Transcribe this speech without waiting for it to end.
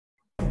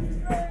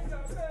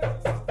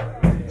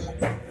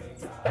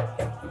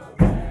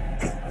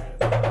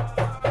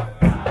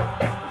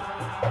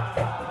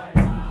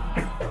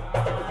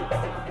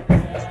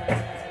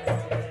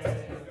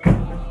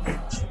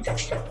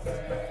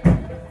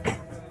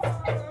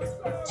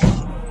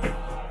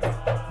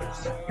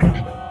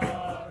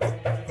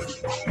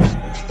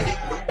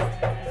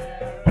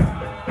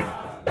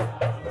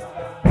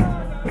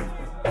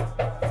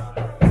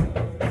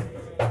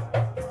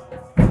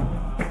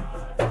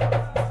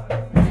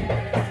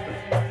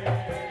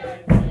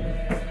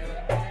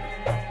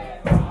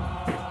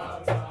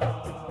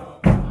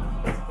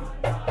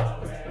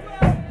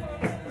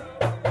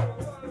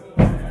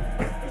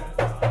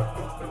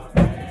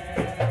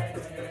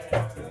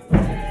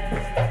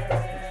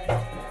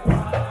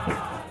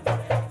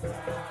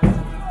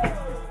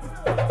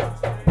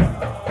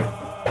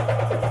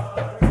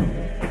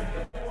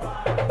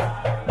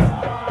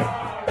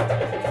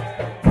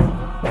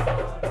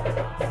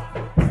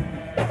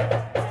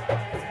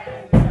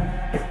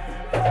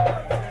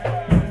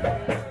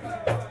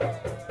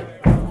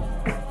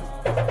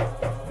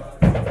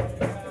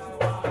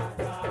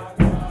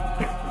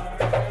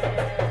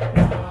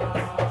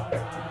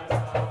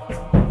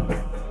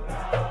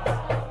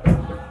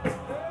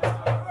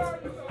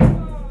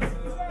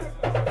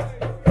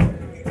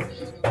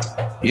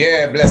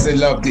Yeah, blessed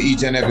love to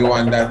each and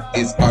everyone that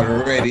is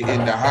already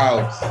in the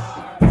house.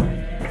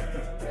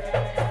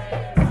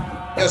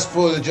 Just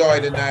full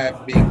joy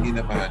tonight being in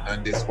the man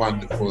on this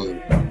wonderful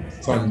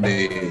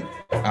Sunday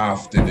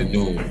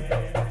afternoon.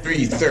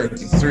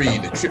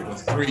 3:33, the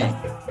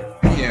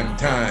 3:33 p.m.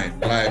 time,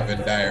 live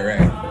and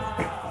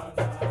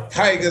direct.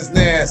 Tiger's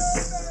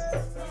Nest.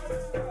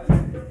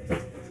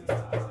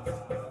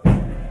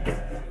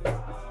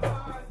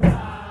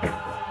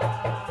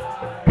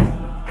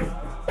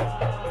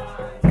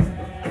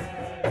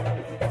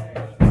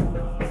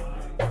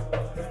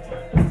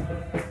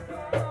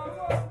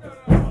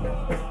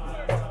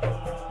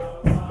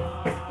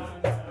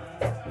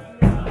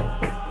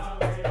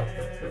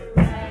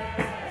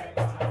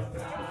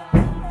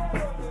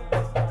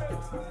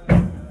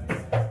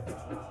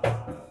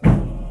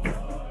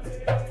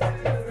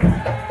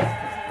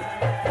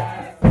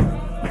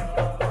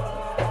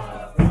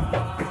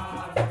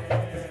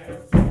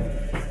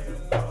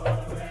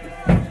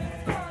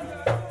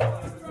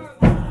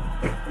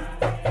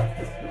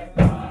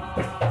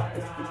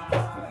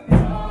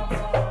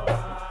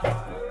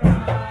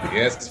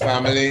 Yes,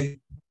 family.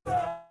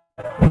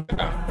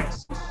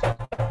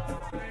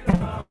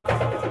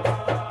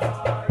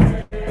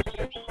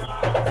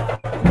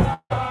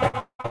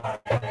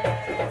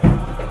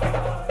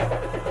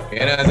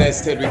 And as I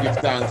said, we give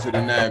thanks to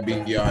the Naya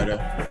being the order.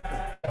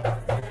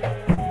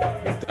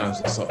 Give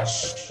thanks to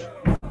such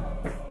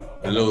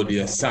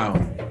melodious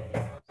sound.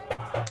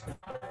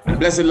 And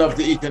blessed love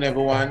to each and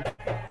everyone.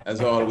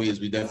 As always,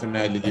 we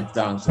definitely give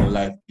thanks to the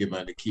life giver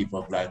and the keeper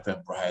of life,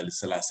 Emperor Haile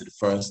Selassie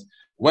I.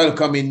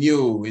 Welcoming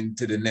you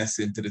into the nest,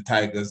 into the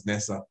Tiger's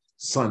Nest,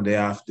 Sunday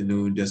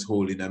afternoon, just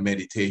holding a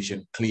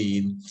meditation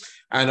clean.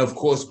 And of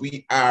course,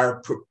 we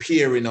are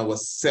preparing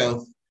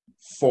ourselves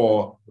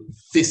for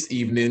this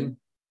evening.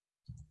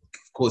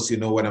 Of course, you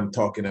know what I'm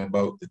talking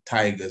about, the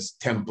Tiger's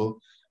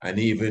Temple. And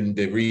even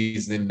the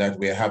reasoning that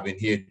we're having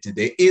here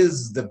today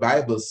is the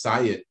Bible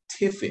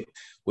scientific.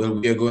 Well,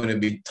 we are going to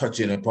be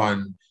touching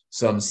upon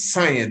some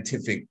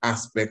scientific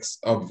aspects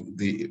of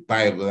the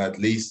Bible, at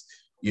least,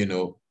 you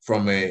know,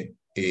 from a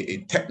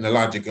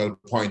technological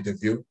point of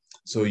view.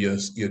 So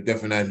you're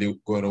definitely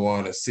going to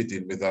want to sit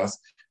in with us.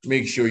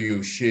 Make sure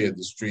you share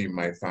the stream,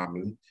 my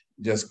family.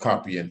 Just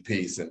copy and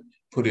paste and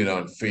put it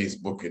on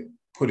Facebook and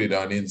put it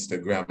on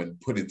Instagram and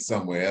put it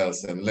somewhere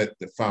else and let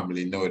the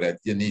family know that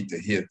you need to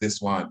hear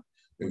this one.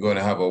 We're going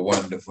to have a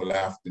wonderful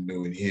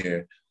afternoon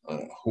here,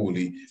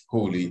 holding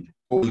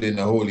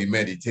a holy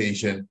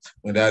meditation.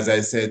 And as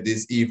I said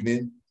this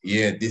evening,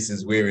 yeah, this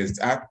is where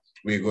it's at.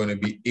 We're going to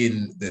be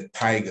in the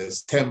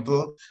Tiger's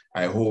Temple.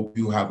 I hope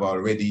you have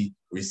already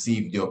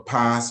received your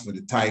pass for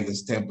the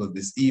Tiger's Temple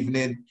this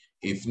evening.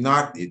 If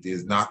not, it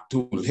is not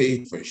too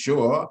late for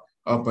sure.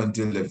 Up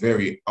until the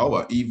very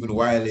hour, even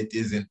while it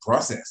is in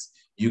process,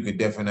 you could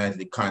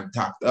definitely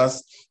contact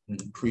us,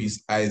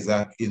 Priest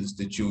Isaac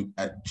Institute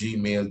at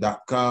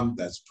gmail.com.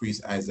 That's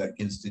Priest Isaac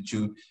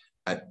Institute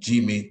at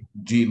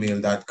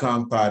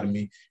gmail.com, pardon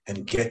me,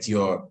 and get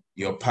your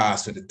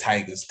pass for the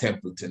Tiger's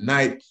Temple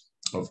tonight.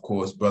 Of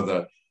course,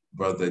 brother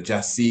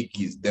Jasik,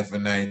 he's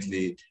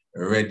definitely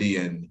ready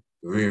and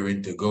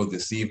rearing to go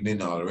this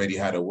evening. I already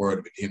had a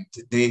word with him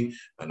today.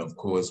 And of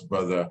course,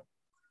 brother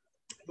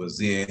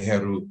Wazir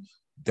Heru,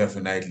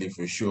 definitely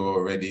for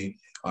sure ready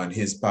on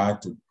his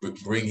part to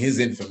bring his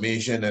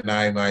information. And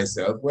I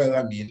myself, well,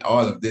 I mean,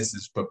 all of this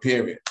is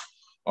preparing.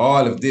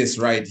 All of this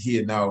right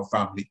here now,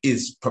 family,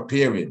 is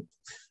preparing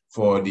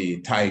for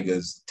the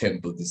Tiger's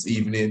Temple this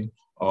evening.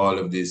 All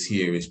of this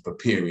here is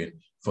preparing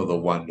for the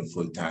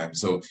wonderful time.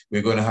 So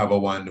we're going to have a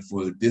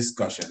wonderful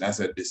discussion.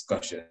 That's a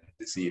discussion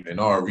this evening,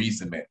 or a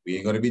reasoning. We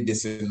ain't going to be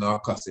dissing or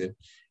cussing.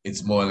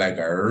 It's more like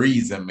a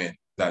reasoning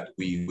that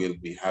we will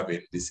be having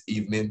this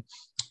evening.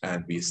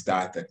 And we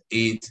start at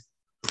 8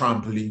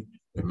 promptly.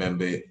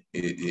 Remember,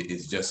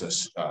 it's just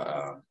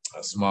a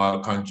small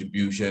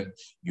contribution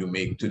you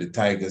make to the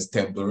Tiger's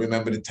Temple.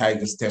 Remember, the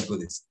Tiger's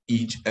Temple is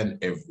each and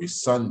every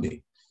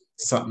Sunday.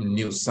 Something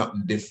new,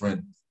 something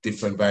different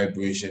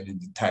vibration in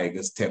the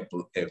Tiger's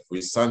Temple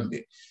every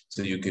Sunday.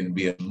 So you can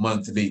be a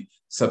monthly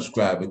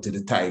subscriber to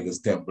the Tiger's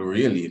Temple,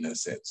 really, in a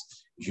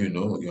sense. You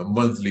know, your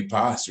monthly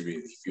pass,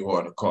 really, if you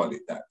want to call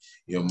it that.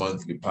 Your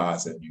monthly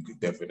pass, and you could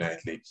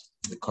definitely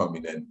come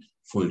in and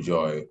full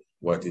joy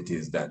what it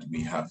is that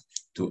we have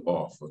to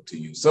offer to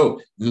you. So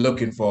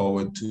looking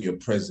forward to your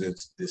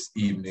presence this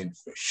evening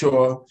for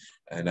sure.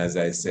 And as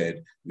I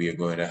said, we are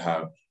going to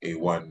have a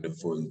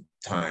wonderful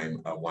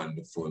time, a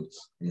wonderful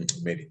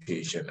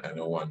meditation, and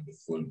a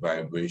wonderful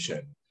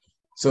vibration.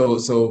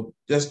 So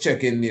just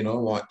checking, you know,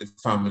 want the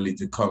family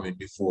to come in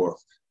before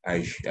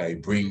I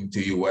bring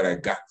to you what I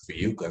got for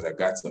you, because I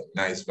got some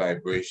nice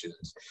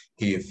vibrations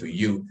here for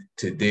you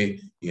today,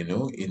 you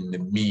know, in the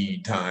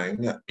meantime,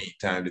 not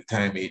meantime, the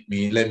time ain't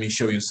me. Let me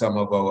show you some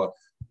of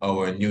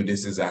our new,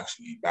 this is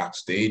actually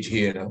backstage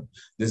here. You know?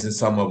 This is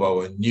some of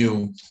our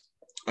new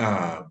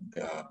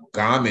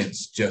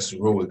garments just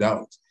rolled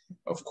out.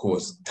 Of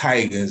course,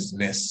 Tiger's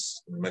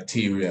Nest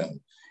material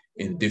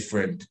in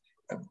different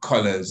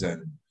colors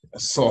and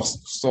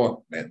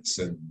assortments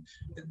and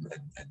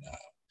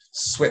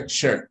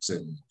sweatshirts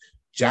and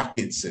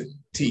jackets and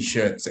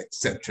t-shirts,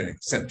 etc.,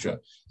 etc.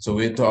 So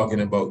we're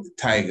talking about the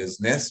Tiger's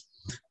Nest.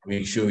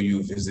 Make sure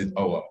you visit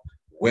our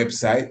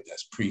website,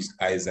 that's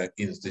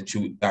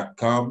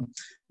priestisaacinstitute.com.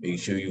 Make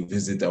sure you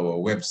visit our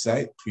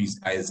website,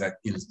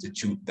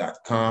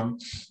 priestisaacinstitute.com,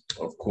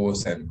 of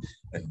course, and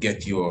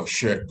get your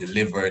shirt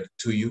delivered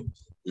to you.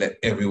 Let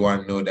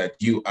everyone know that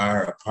you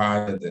are a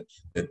part of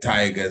the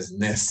Tiger's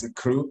Nest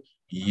crew.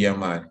 Yeah,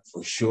 man,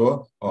 for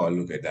sure. Oh,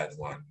 look at that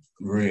one.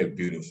 Real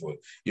beautiful.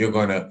 You're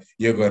gonna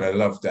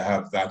love to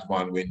have that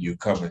one when you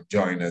come and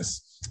join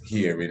us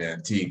here in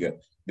Antigua.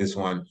 This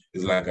one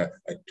is like a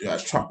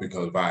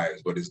tropical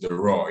vibes, but it's the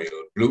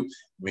royal blue.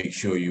 Make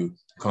sure you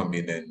come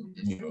in and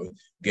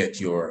get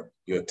your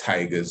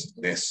Tiger's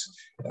Nest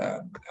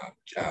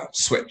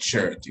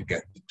sweatshirt. You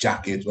get the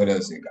jacket. What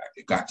else you got?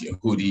 You got your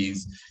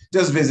hoodies.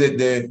 Just visit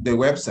the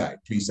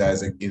website,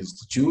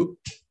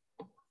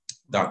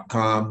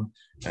 priestisaacinstitute.com,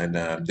 and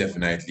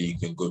definitely you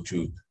can go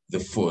through the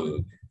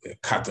full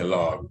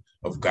catalog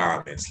of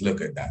garments.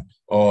 Look at that.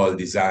 All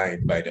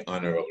designed by the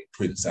Honorable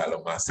Prince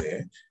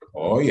Alomase.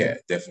 Oh, yeah,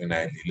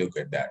 definitely look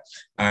at that.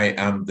 I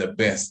am the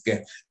best.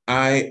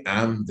 I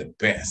am the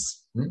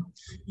best.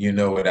 You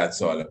know what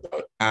that's all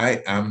about.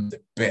 I am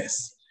the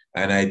best,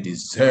 and I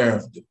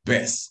deserve the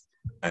best,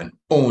 and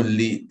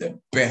only the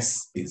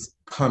best is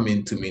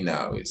coming to me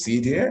now. You see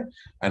it here?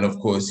 And of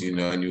course,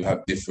 and you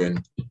have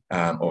different,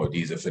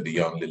 these are for the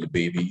young little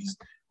babies.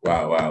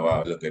 Wow, wow,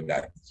 wow, look at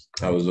that.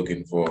 I was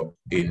looking for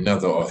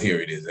another, here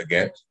it is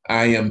again.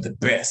 I am the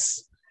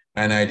best,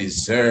 and I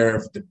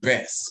deserve the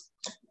best,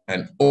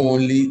 and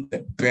only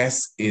the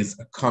best is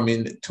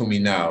coming to me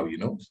now,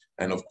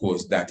 And of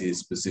course, that is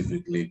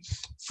specifically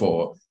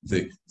for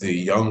the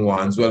young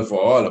ones, well,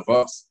 for all of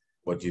us,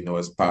 but,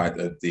 as part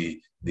of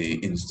the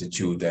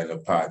institute and a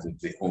part of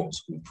the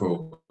homeschool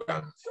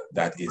program,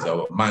 that is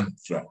our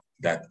mantra.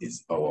 That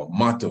is our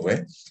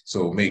motto.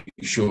 So make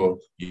sure,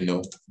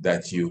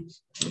 that you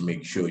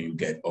make sure you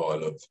get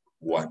all of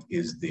what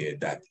is there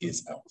that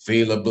is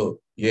available.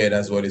 Yeah,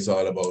 that's what it's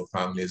all about.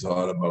 Family is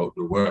all about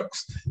the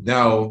works.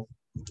 Now,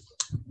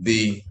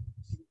 the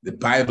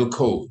Bible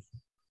code.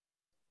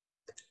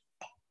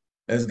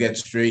 Let's get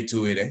straight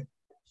to it.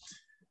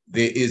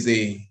 There is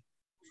a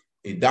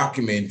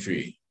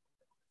documentary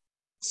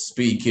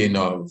speaking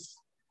of,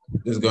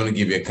 just going to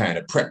give you a kind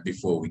of prep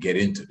before we get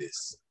into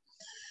this.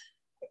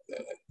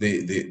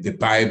 The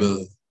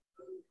Bible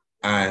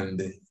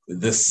and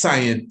the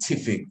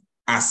scientific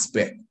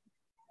aspect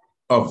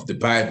of the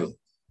Bible.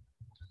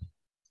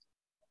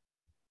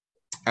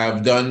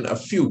 I've done a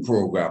few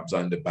programs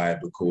on the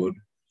Bible code,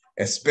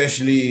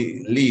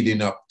 especially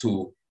leading up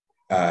to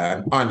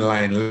an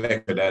online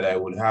lecture that I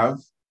would have.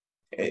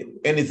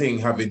 Anything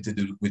having to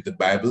do with the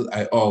Bible,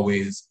 I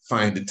always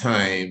find the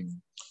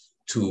time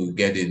to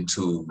get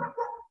into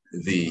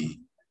the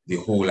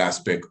whole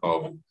aspect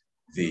of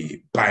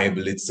the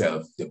Bible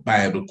itself, the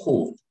Bible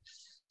code.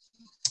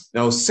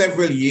 Now,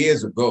 several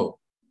years ago,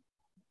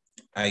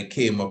 I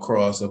came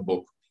across a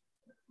book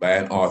by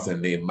an author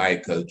named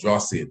Michael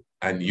Drossin,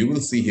 and you will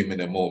see him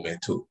in a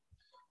moment too,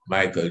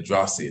 Michael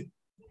Drossin.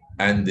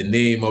 And the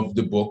name of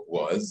the book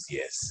was,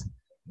 yes,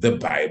 The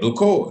Bible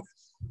Code.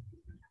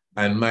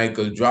 And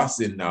Michael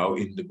Drossin now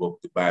in the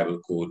book, The Bible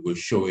Code, was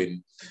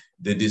showing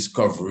the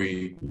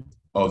discovery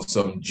of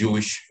some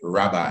Jewish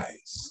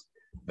rabbis.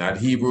 Not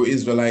Hebrew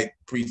Israelite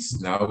priests,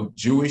 now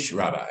Jewish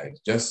rabbis.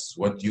 Just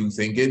what you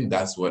thinking,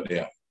 that's what they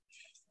are.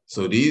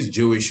 So these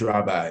Jewish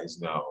rabbis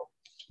now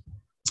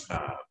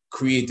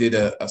created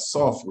a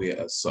software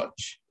as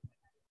such,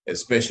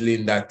 especially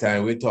in that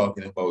time. We're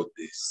talking about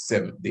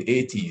the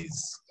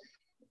 80s.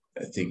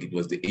 I think it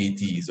was the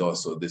 80s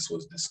also this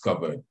was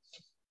discovered.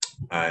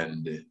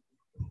 And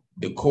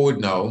the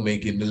code now,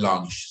 making the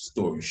long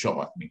story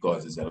short,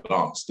 because it's a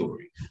long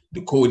story,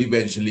 the code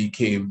eventually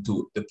came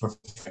to the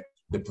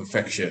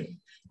perfection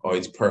or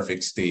its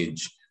perfect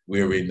stage,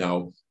 wherein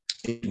now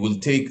it will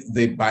take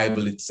the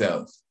Bible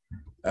itself,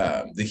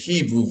 the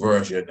Hebrew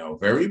version now,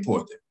 very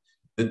important,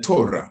 the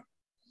Torah.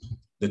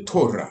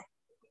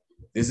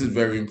 This is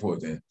very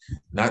important.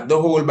 Not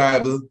the whole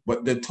Bible,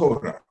 but the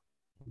Torah.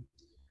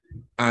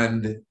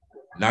 And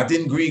not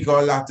in Greek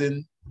or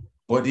Latin,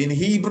 but in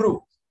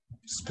Hebrew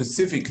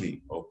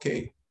specifically,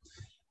 okay?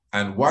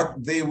 And what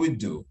they would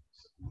do,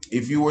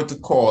 if you were to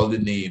call the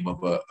name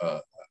of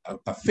a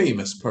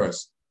famous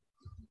person,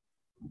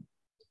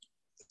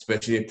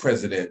 especially a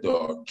president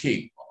or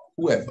king,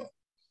 whoever,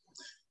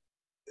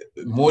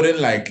 more than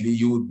likely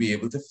you would be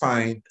able to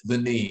find the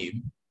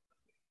name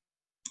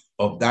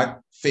of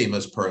that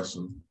famous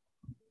person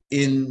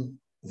in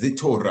the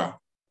Torah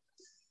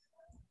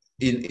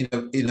in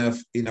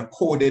a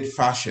coded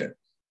fashion.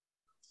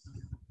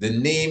 The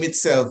name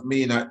itself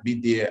may not be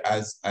there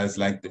as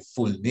like the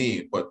full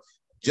name, but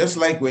just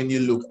like when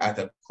you look at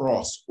a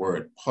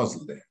crossword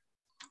puzzle there,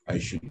 I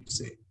should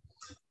say.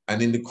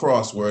 And in the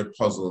crossword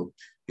puzzle,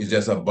 it's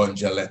just a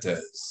bunch of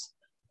letters.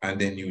 And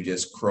then you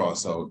just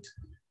cross out,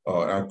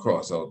 or not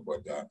cross out,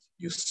 but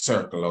you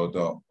circle out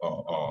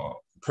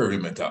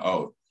perimeter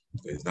out.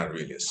 It's not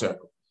really a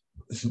circle.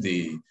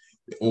 The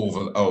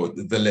oval out,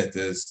 the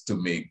letters to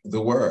make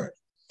the word.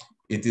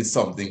 It is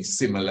something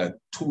similar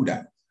to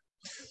that.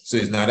 So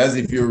it's not as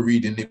if you're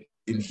reading it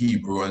in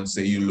Hebrew and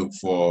say you look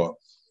for,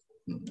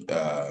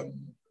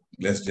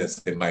 let's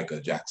just say Michael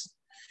Jackson.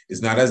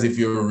 It's not as if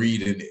you're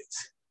reading it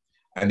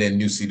and then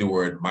you see the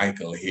word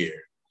Michael here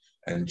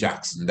and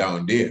Jackson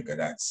down there,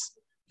 because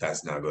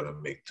that's not going to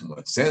make too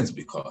much sense,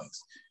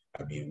 because,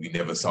 I mean, we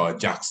never saw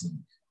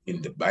Jackson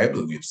in the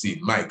Bible. We've seen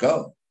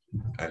Michael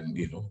and,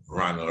 you know,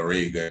 Ronald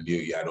Reagan.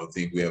 I don't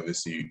think we ever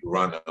see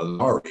Ronald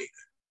or Reagan,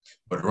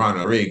 but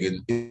Ronald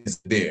Reagan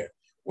is there.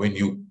 When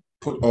you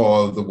put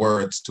all the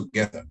words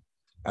together,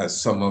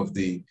 as some of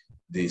the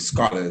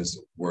scholars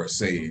were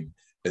saying,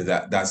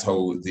 that's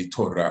how the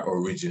Torah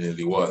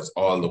originally was.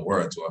 All the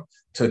words were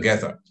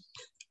together.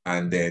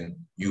 And then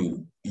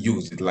you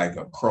use it like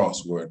a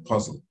crossword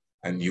puzzle.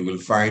 And you will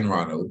find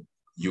Ronald,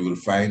 you will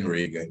find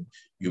Reagan,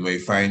 you may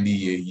find the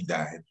year he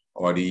died,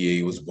 or the year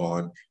he was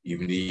born,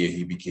 even the year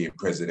he became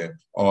president,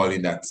 all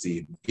in that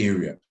same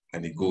area.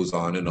 And it goes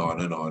on and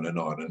on and on and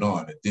on and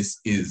on. And this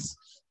is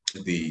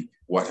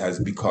what has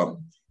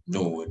become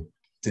known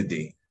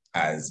today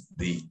as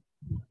the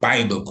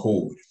Bible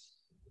code.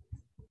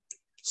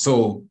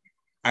 So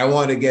I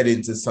want to get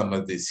into some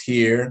of this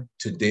here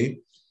today.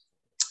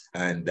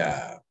 And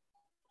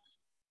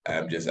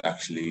I'm just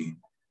actually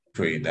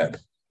praying that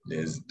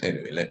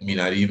anyway, let me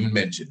not even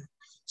mention it.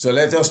 So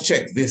let us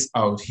check this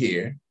out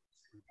here.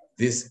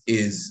 This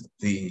is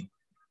the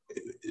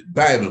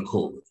Bible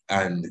code.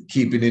 And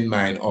keeping in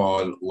mind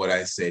all what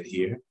I said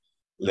here,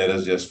 let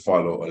us just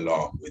follow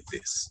along with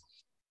this.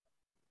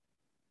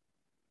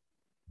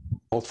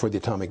 Both for the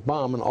atomic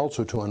bomb and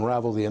also to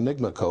unravel the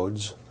enigma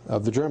codes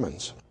of the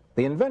Germans.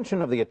 The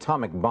invention of the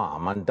atomic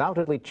bomb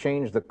undoubtedly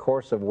changed the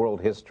course of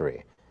world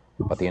history,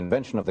 but the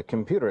invention of the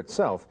computer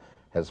itself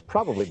has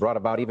probably brought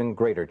about even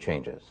greater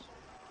changes.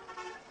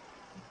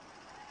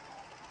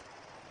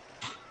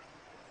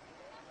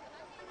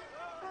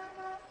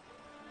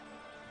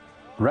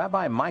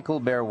 Rabbi Michael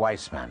Ber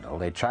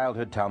Weissmandl, a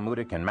childhood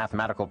Talmudic and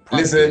mathematical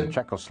prodigy in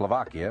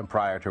Czechoslovakia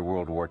prior to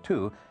World War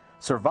II,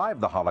 survived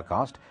the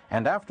Holocaust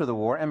and after the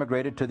war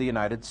emigrated to the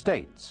United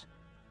States.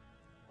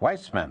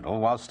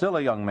 Weissmandl, while still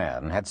a young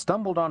man, had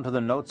stumbled onto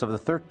the notes of the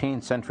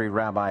 13th century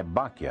Rabbi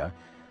Bachya,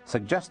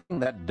 suggesting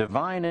that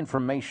divine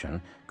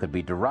information could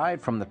be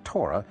derived from the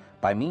Torah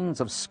by means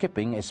of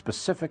skipping a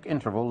specific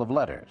interval of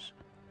letters.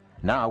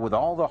 Now, with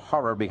all the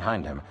horror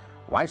behind him,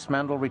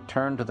 Weissmandl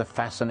returned to the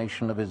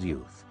fascination of his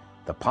youth,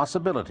 the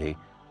possibility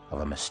of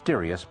a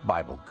mysterious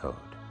Bible code.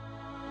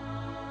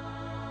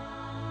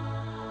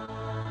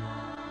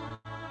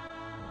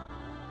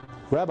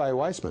 Rabbi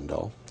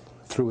Weissmandl,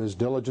 through his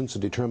diligence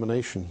and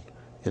determination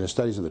in his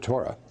studies of the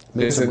Torah,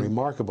 made some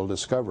remarkable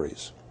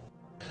discoveries.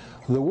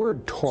 The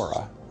word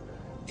Torah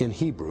in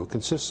Hebrew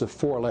consists of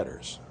 4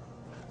 letters,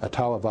 a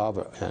Tau, a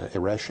Vav, a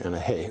Resh, and a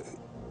He,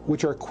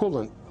 which are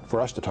equivalent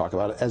for us to talk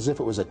about it as if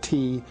it was a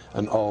T,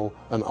 an O,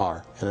 an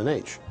R, and an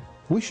H.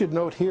 We should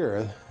note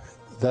here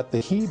that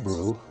the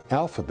Hebrew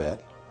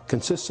alphabet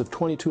consists of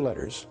 22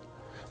 letters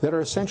that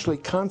are essentially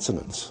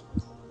consonants.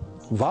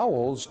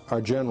 Vowels are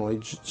generally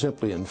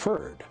simply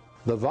inferred.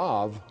 The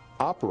Vav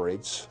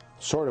operates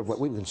sort of what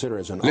we would consider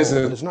as an O,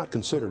 but is not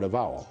considered a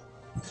vowel.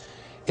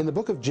 In the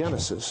book of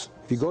Genesis,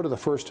 if you go to the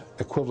first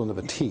equivalent of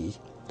a T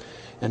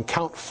and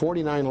count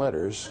 49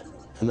 letters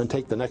and then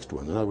take the next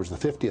one, in other words, the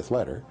 50th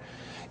letter,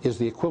 is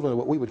the equivalent of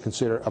what we would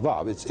consider a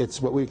Vav.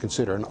 It's what we would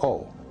consider an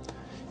O.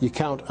 You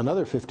count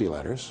another 50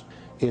 letters,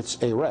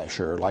 it's a Resh,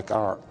 or like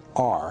our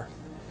R.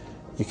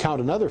 You count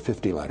another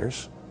 50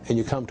 letters, and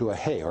you come to a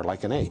He, or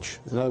like an H.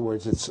 In other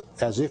words, it's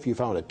as if you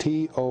found a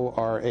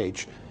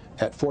T-O-R-H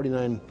at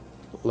 49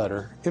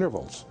 letter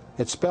intervals.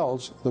 It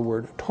spells the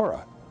word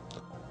Torah.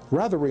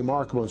 Rather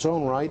remarkable in its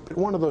own right, but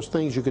one of those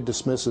things you could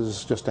dismiss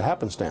as just a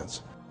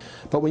happenstance.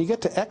 But when you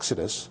get to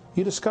Exodus,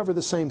 you discover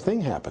the same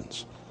thing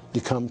happens.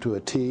 You come to a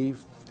T,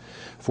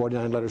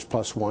 49 letters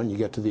plus 1, you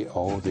get to the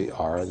O, the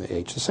R, and the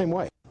H the same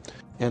way.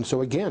 And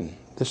so again,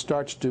 this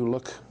starts to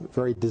look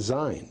very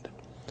designed.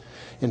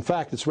 In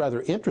fact, it's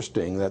rather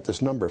interesting that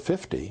this number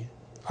 50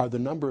 are the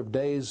number of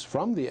days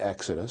from the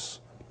Exodus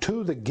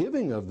to the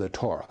giving of the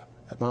Torah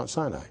at Mount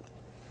Sinai.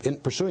 In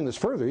pursuing this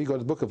further, you go to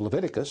the book of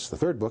Leviticus, the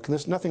 3rd book,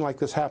 and nothing like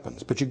this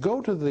happens. But you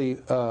go to the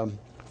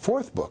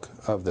 4th book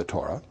of the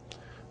Torah,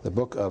 the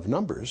book of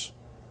Numbers,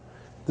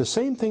 the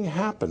same thing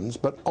happens,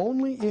 but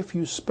only if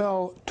you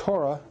spell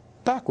Torah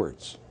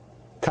backwards.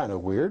 Kind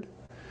of weird.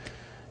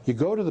 You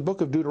go to the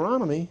book of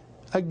Deuteronomy,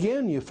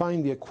 again you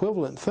find the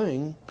equivalent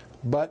thing,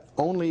 but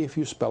only if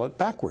you spell it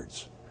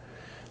backwards.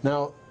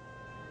 Now,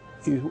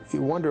 you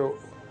wonder,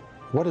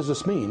 what does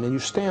this mean? And you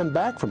stand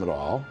back from it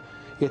all.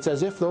 It's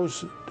as if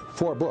those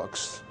 4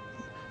 books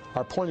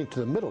are pointing to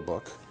the middle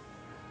book,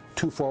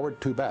 2 forward,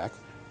 2 back,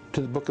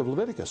 to the book of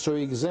Leviticus. So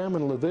you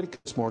examine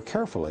Leviticus more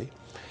carefully,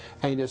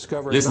 and you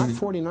discover not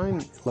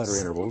 49 letter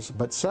intervals,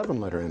 but 7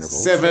 letter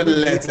intervals.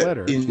 7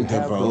 letter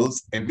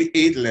intervals. Every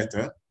 8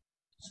 letter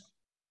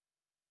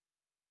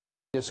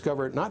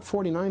discover not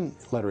 49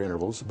 letter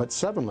intervals, but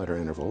 7 letter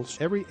intervals.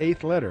 Every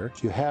 8th letter,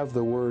 you have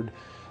the word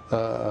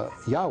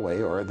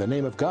Yahweh, or the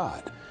name of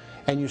God.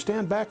 And you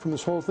stand back from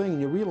this whole thing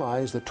and you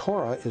realize the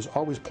Torah is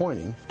always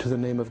pointing to the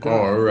name of God.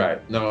 All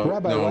right. Now,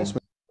 Rabbi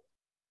Weissman.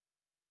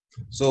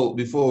 So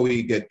before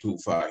we get too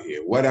far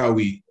here, what are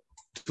we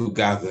to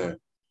gather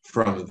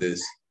from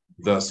this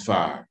thus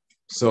far?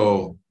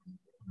 So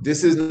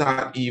this is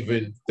not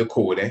even the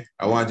code.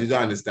 I want you to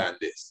understand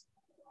this,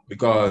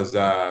 because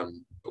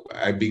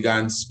I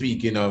began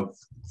speaking of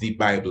the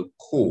Bible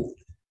code,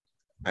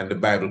 and the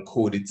Bible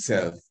code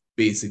itself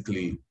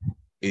basically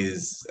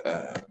is,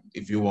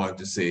 if you want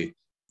to say,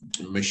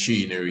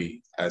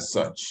 machinery as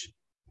such,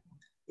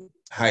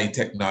 high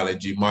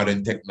technology,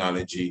 modern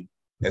technology,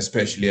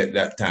 especially at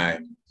that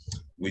time,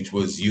 which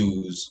was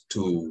used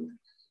to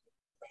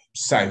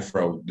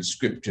cipher out the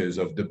scriptures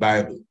of the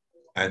Bible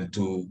and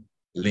to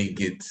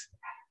link it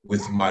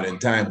with modern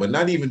time, but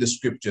not even the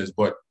scriptures,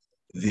 but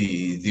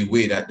the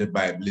way that the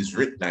Bible is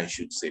written, I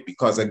should say,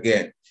 because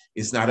again,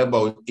 it's not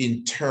about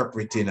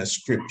interpreting a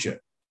scripture.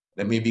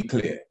 Let me be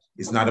clear.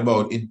 It's not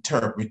about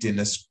interpreting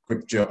a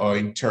scripture or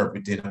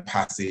interpreting a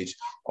passage,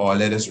 or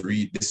let us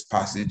read this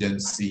passage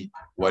and see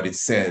what it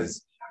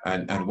says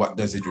and what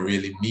does it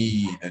really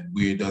mean and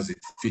where does it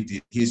fit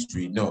in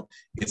history. No,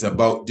 it's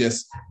about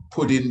just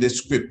putting the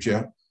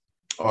scripture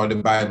or the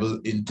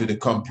Bible into the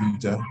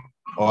computer,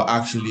 or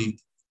actually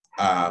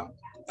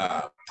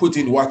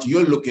putting what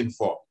you're looking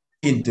for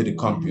into the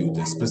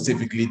computer,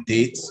 specifically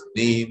dates,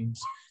 names,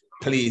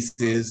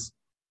 places,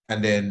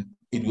 and then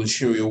it will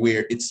show you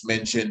where it's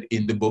mentioned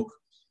in the book,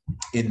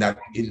 in that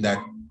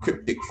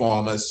cryptic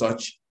form as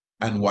such,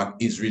 and what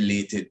is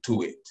related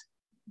to it.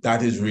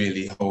 That is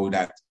really how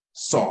that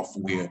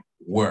software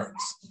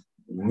works.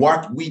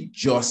 What we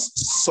just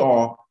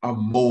saw a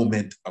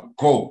moment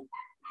ago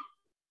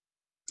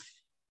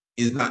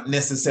is not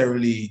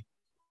necessarily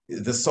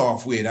the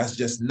software. That's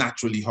just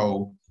naturally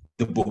how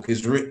the book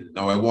is written.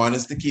 Now, I want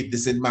us to keep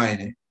this in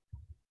mind,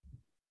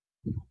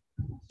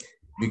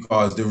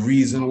 because the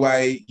reason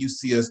why you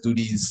see us do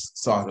these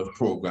sort of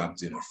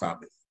programs in our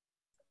family,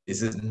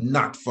 this is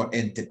not for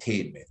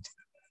entertainment.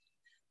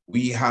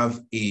 We have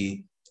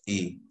a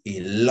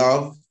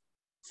love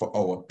for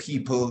our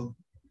people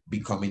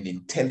becoming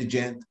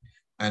intelligent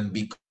and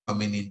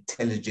becoming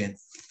intelligent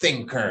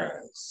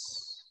thinkers.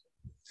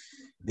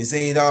 This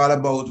ain't all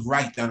about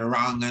right and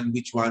wrong and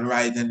which one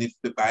right, and if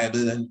the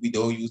Bible, and we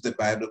don't use the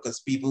Bible, because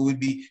people would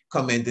be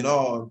commenting,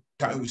 oh,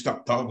 time we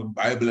stop talking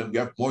Bible and we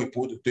have more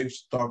important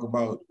things to talk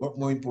about. What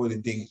more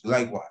important things?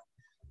 Like what?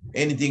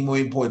 Anything more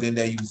important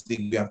that you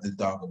think we have to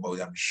talk about,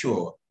 I'm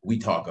sure we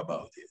talk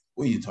about it.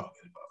 What are you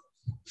talking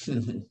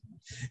about?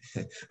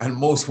 And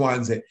most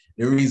ones, the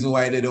reason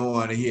why they don't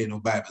want to hear no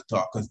Bible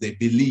talk, because they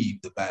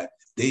believe the Bible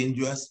is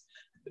dangerous,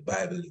 the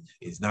Bible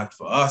is not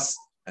for us,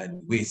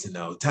 and wasting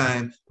our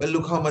time. But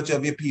look how much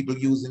of your people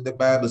using the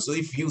Bible. So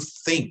if you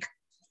think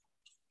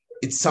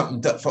it's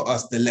something for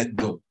us to let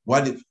go,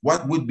 what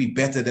would be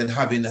better than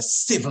having a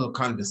civil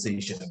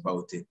conversation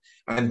about it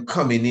and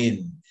coming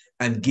in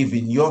and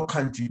giving your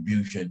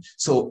contribution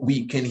so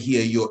we can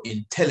hear your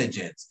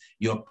intelligence,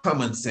 your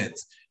common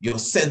sense, your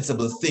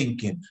sensible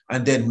thinking,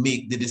 and then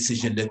make the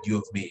decision that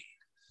you've made.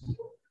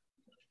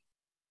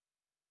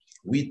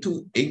 We're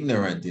too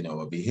ignorant in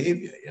our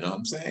behavior, you know what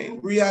I'm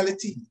saying?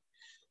 Reality.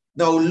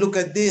 Now look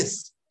at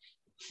this.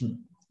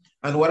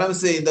 And what I'm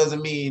saying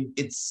doesn't mean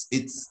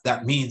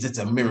that means it's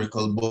a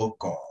miracle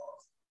book or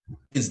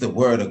it's the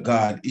word of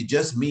God. It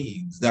just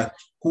means that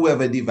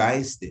whoever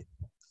devised it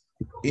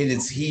in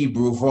its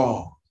Hebrew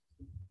form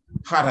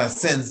had a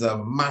sense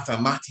of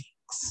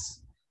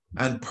mathematics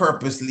and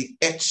purposely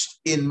etched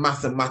in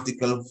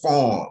mathematical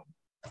form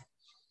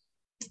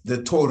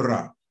the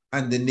Torah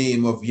and the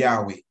name of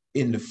Yahweh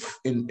in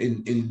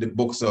the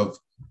books of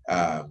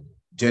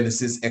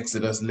Genesis,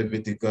 Exodus,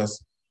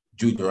 Leviticus,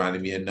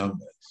 Deuteronomy, and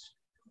Numbers.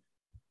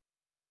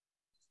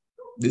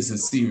 This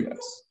is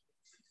serious.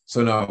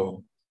 So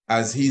now,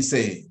 as he's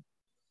saying,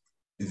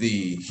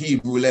 the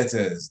Hebrew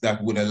letters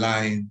that would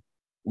align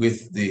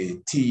with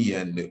the T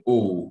and the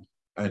O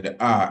and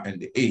the R and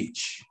the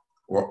H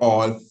were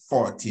all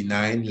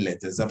 49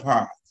 letters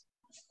apart.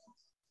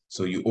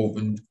 So you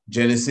open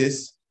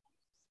Genesis,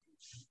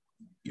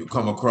 you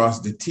come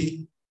across the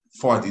T,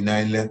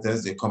 49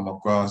 letters, they come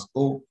across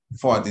O,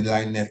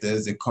 49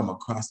 letters, they come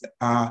across the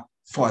R,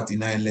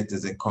 49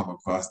 letters, they come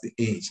across the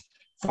H,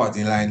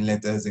 49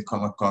 letters, they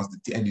come across the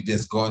T, and you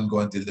just go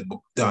until the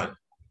book done.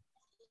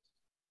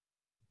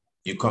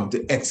 You come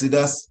to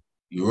Exodus,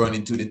 you run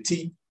into the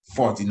T,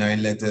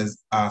 49 letters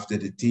after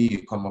the T,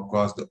 you come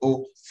across the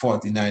O,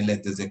 49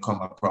 letters, they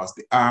come across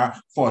the R,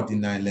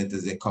 49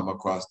 letters, they come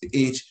across the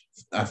H,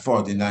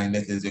 49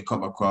 letters, they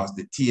come across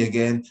the T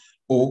again,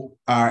 O,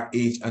 R,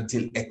 H,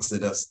 until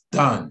Exodus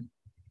done.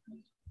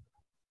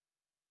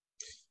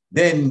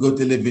 Then go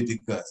to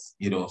Leviticus,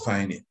 you don't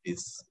find it.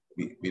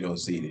 We don't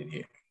see it in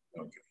here.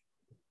 Okay.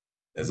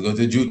 Let's go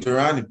to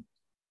Deuteronomy.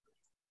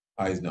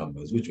 Eyes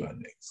Numbers, which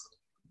one next?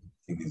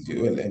 I think it's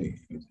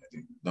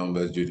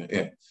Numbers, Deuteronomy,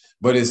 yeah.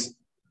 But it's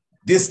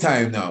This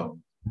time now,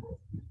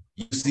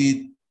 you see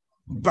it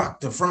back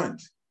to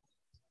front.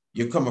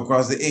 You come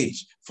across the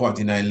H,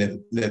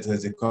 49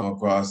 letters, you come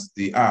across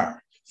the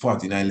R,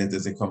 49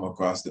 letters, they come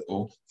across the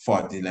O,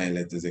 49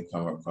 letters, they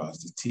come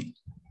across the T.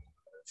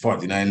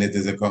 49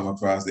 letters that come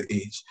across the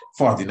H,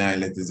 49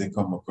 letters that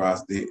come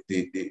across the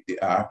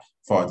R,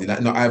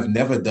 49. No, I've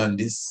never done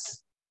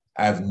this.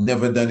 I've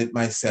never done it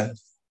myself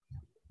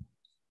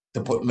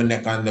to put my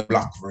neck on the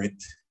block for it.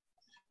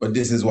 But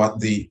this is what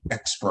the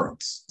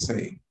experts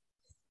say.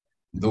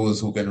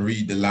 Those who can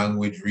read the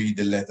language, read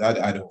the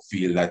letter. I don't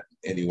feel that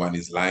anyone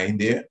is lying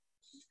there.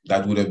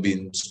 That would have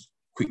been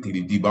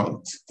quickly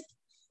debunked.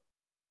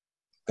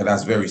 Because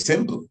that's very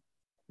simple.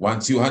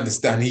 Once you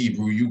understand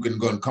Hebrew, you can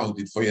go and count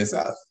it for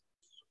yourself.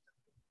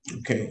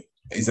 Okay.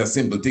 It's a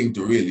simple thing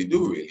to really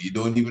do, really. You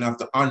don't even have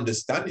to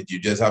understand it. You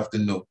just have to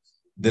know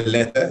the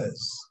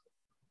letters,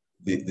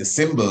 the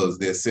symbols,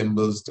 they're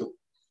symbols too.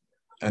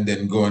 And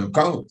then go and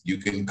count. You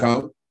can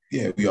count.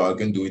 Yeah, we all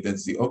can do it and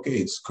see, okay,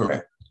 it's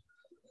correct.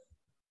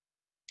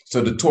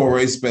 So the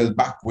Torah is spelled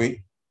back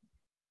way.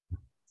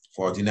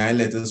 49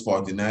 letters,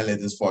 49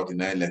 letters,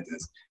 49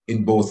 letters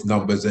in both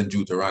Numbers and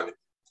Deuteronomy.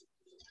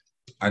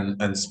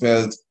 And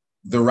spelled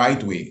the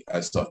right way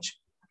as such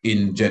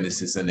in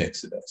Genesis and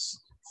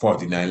Exodus.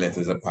 49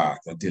 letters apart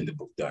until the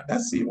book done.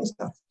 That's serious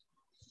stuff.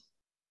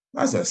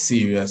 That's a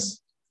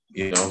serious,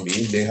 you know what I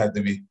mean? They had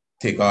to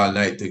take all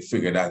night to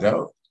figure that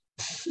out.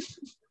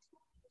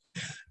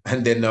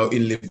 And then now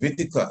in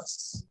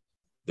Leviticus,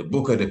 the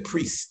book of the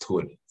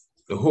priesthood,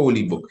 the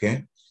holy book,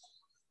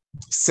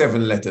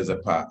 7 letters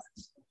apart.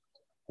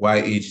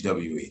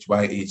 YHWH,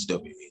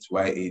 YHWH,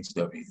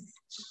 YHWH.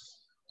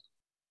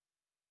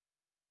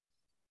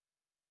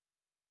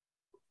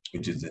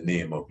 Which is the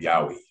name of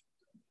Yahweh,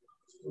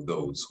 for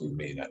those who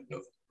may not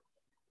know.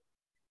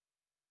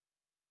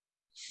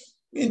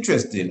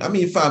 Interesting. I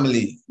mean,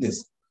 family,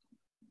 listen.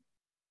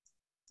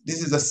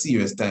 This is a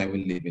serious time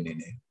we're living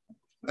in.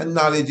 And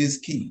knowledge is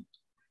key.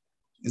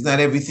 It's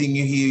not everything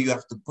you hear, you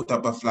have to put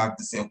up a flag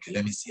to say, okay,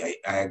 let me see,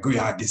 I agree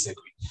or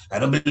disagree. I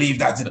don't believe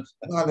that, you know.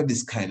 And all of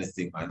this kind of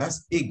thing, man,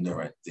 that's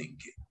ignorant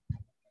thinking.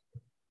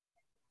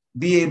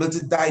 Be able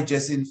to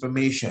digest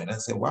information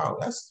and say, wow,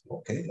 that's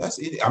okay. That's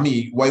it. I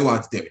mean, what you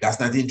want to tell me? That's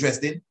not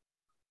interesting?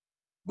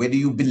 Whether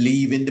you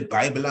believe in the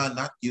Bible or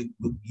not, you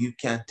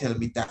can't tell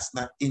me that's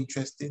not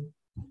interesting.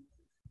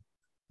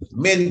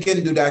 Men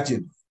can do that, you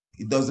know.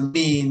 It doesn't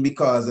mean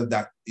because of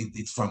that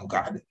it's from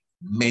God.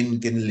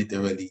 Men can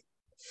literally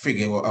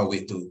figure out a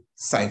way to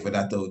cipher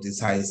that out.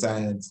 It's high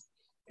science.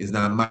 It's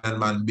not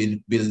man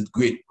build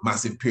great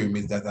massive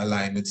pyramids that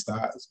align with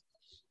stars.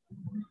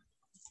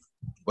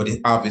 But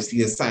it's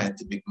obviously a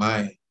scientific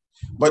mind.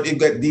 But it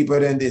gets deeper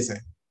than this.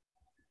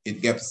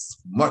 It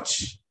gets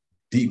much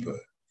deeper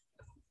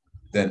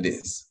than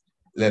this.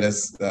 Let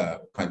us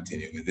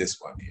continue with this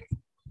one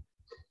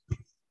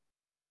here.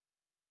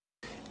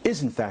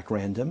 Is in fact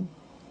random,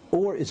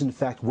 or is in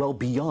fact well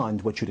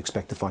beyond what you'd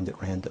expect to find at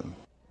random.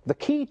 The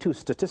key to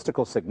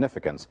statistical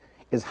significance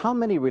is how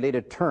many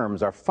related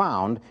terms are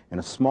found in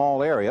a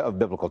small area of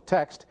biblical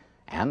text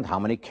and how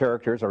many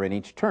characters are in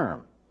each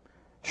term.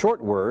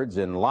 Short words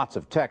in lots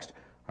of text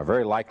are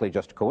very likely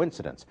just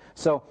coincidence.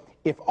 So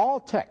if all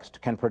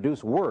text can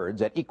produce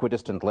words at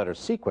equidistant letter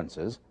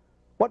sequences,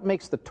 what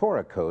makes the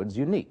Torah codes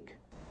unique?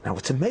 Now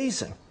it's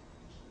amazing.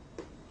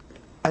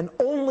 And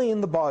only in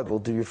the Bible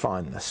do you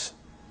find this.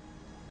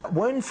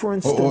 When, for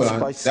instance,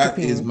 by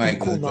skipping that is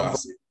Michael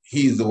Darcy.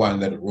 He's the one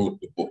that wrote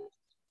the book,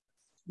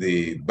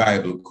 the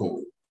Bible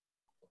Code.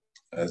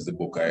 As the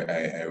book,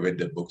 I read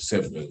the book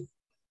several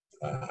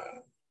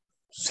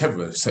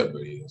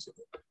years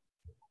ago.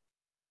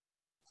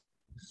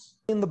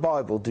 In the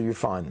Bible do you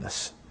find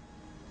this.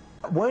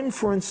 When,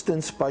 for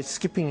instance, by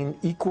skipping an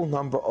equal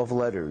number of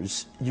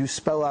letters, you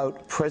spell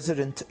out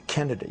President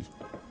Kennedy,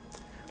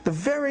 the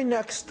very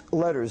next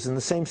letters in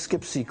the same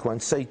skip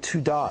sequence say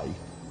to die,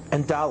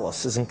 and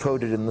Dallas is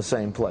encoded in the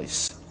same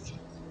place.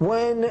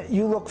 When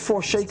you look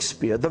for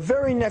Shakespeare, the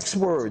very next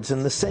words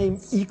in the same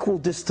equal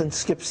distance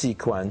skip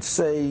sequence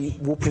say,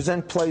 we'll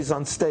present plays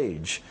on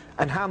stage,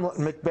 and Hamlet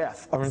and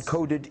Macbeth are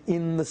encoded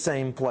in the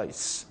same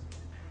place.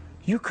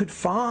 You could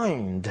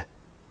find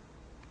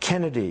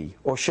Kennedy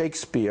or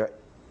Shakespeare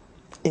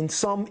in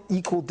some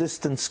equal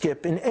distance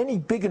skip in any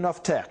big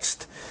enough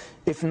text.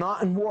 If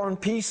not in War and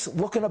Peace,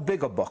 look in a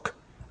bigger book.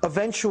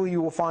 Eventually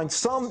you will find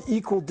some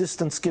equal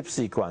distance skip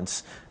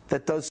sequence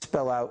that does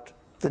spell out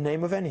the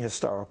name of any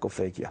historical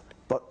figure.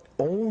 But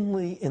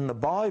only in the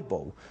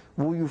Bible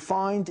will you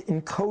find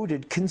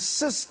encoded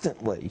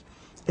consistently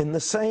in the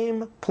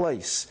same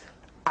place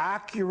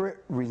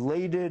accurate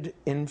related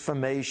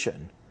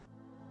information.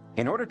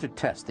 In order to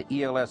test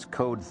the ELS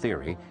code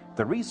theory,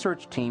 the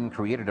research team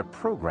created a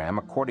program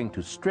according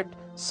to strict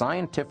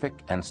scientific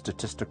and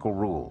statistical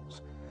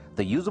rules.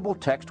 The usable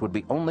text would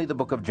be only the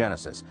book of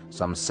Genesis,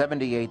 some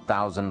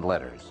 78,000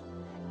 letters.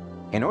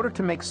 In order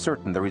to make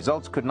certain the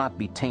results could not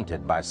be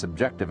tainted by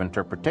subjective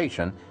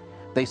interpretation,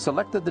 they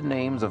selected the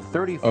names of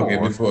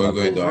 34 of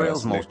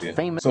Israel's most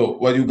famous... So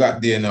what you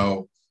got there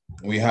now,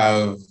 we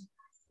have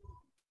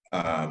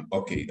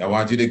Okay, I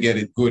want you to get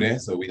it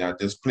good, so we're not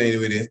just playing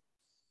with it.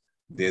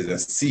 There's a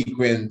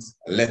sequence,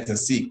 a letter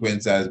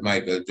sequence, as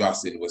Michael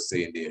Johnson was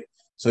saying there.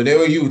 So they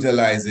were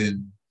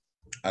utilizing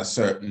a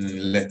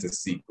certain letter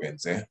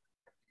sequence,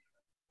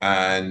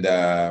 and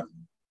the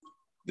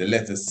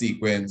letter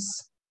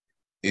sequence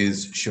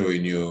is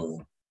showing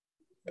you,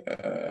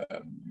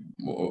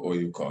 what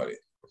you call it?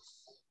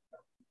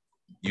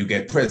 You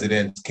get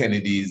President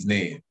Kennedy's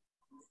name,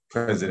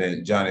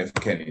 President John F.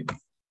 Kennedy.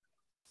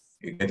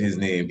 You get his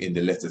name in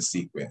the letter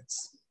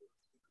sequence.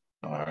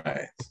 All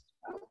right.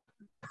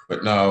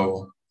 But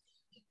now,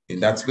 in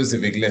that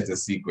specific letter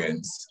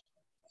sequence,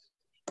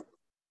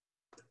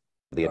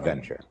 the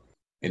adventure.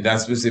 In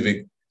that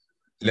specific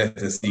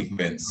letter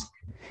sequence,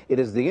 it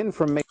is the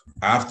information.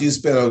 After you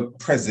spell out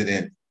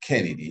President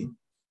Kennedy,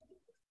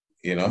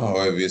 you know,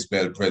 however you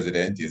spell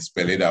president, you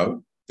spell it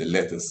out, the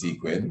letter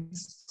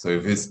sequence. So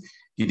if it's,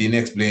 he didn't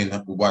explain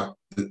what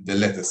the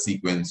letter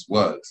sequence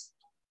was,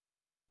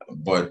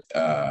 but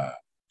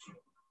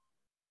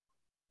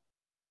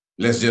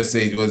let's just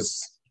say it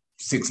was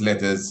 6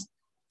 letters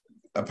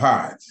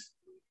apart.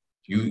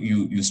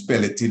 You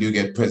spell it till you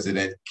get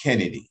President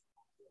Kennedy.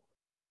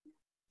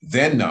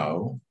 Then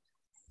now,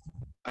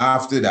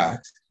 after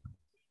that,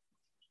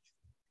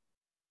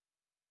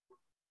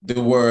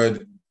 the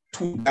word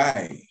to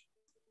die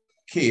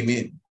came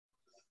in.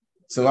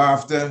 So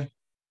after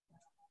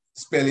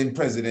spelling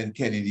President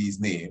Kennedy's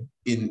name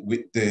in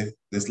with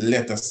this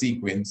letter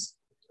sequence,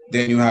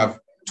 then you have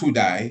to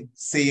die,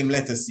 same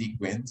letter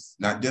sequence,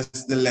 not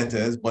just the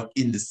letters, but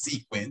in the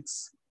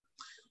sequence.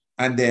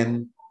 And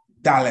then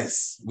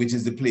Dallas, which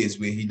is the place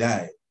where he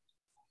died.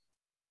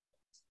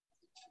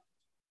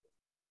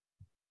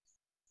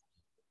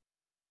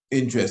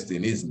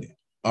 Interesting, isn't it?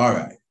 All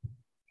right.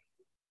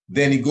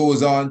 Then he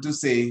goes on to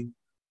say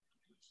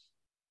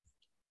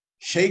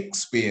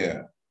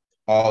Shakespeare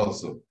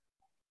also.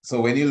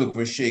 So when you look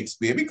for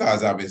Shakespeare,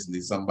 because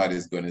obviously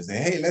somebody's going to say,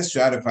 hey, let's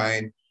try to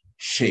find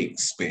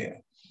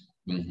Shakespeare.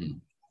 Mm-hmm.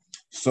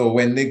 So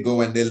when they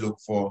go and they look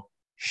for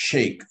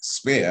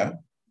Shakespeare,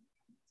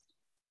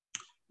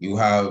 you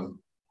have,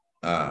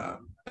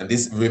 and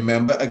this,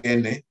 remember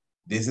again,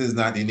 this is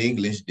not in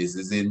English, this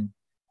is in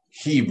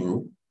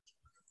Hebrew.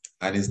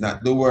 And it's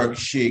not the word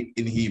shake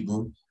in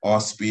Hebrew or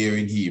spear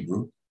in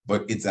Hebrew,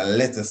 but it's a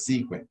letter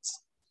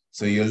sequence.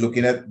 So you're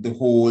looking at the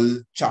whole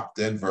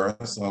chapter and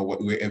verse or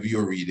wherever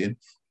you're reading,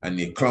 and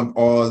you clump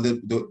all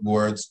the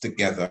words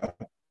together,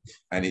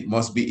 and it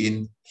must be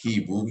in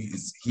Hebrew.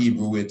 It's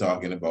Hebrew we're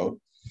talking about.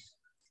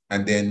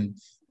 And then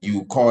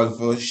you call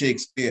for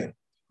Shakespeare.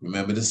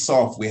 Remember, the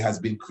software has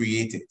been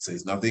created, so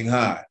it's nothing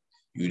hard.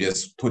 You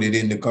just put it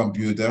in the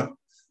computer,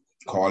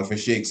 call for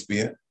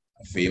Shakespeare,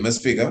 a famous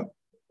figure,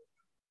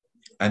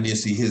 and you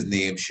see his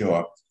name show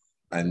up,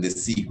 and the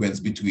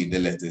sequence between the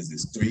letters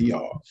is 3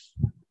 or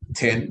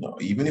 10, or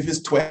even if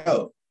it's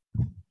 12.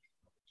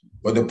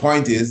 But the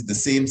point is, the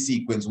same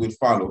sequence will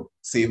follow,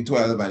 same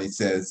 12, and it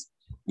says,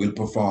 we'll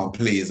perform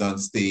plays on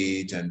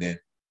stage, and then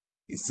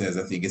it says,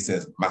 I think it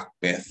says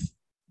Macbeth,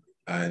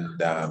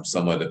 and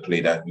some other play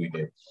that we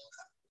did,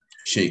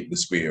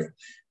 Shakespeare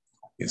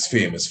is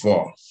famous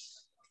for.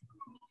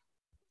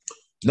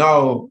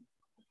 Now,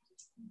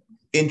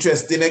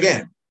 interesting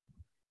again.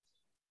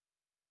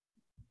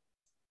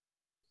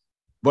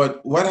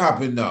 But what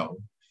happened now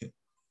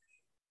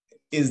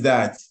is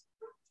that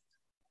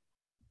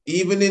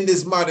even in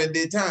this modern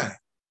day time,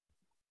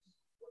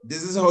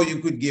 this is how you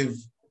could give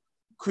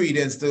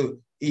credence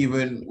to,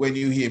 even when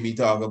you hear me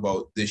talk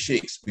about the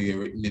Shakespeare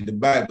written in the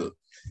Bible.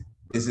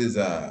 This is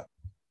a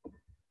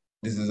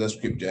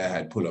scripture I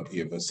had pulled up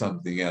here for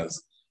something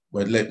else,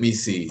 but let me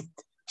see.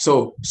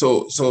 So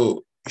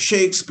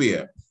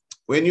Shakespeare,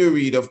 when you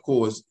read, of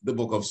course, the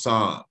book of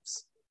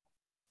Psalms,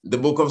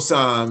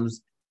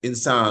 in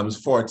Psalms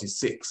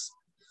 46.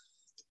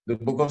 The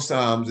book of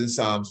Psalms in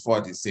Psalms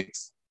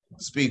 46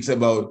 speaks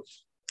about,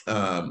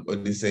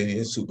 what they say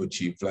here, super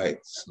cheap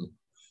flights.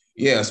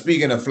 Yeah,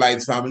 speaking of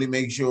flights, family,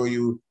 make sure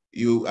you,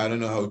 I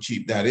don't know how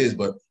cheap that is,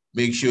 but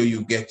make sure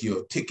you get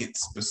your tickets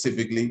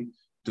specifically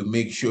to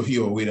make sure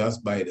you're with us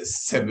by the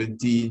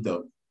 17th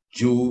of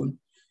June.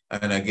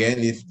 And again,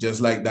 if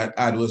just like that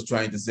ad was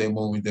trying to say a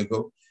moment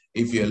ago,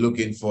 if you're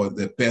looking for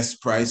the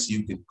best price,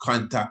 you can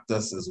contact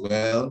us as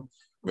well.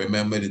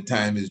 Remember, the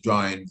time is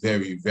drawing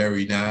very,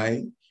 very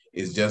nigh.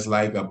 It's just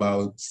like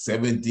about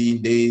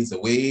 17 days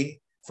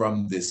away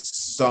from this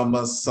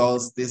summer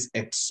solstice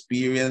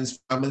experience,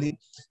 family.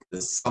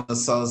 The summer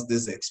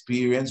solstice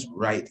experience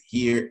right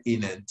here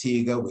in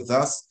Antigua with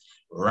us.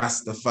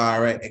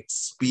 Rastafari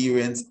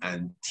Experience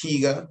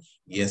Antigua.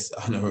 Yes,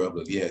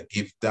 honorable. Yeah,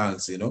 give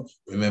thanks, you know.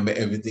 Remember,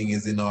 everything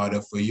is in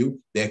order for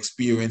you. The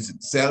experience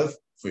itself,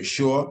 for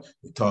sure.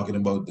 We're talking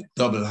about the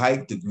double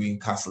hike, the Green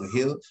Castle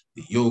Hill,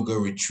 the yoga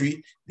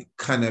retreat, the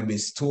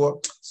cannabis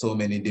tour. So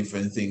many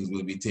different things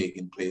will be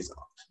taking place.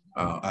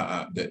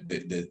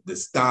 The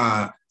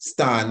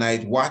star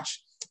night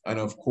watch, and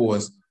of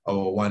course,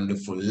 our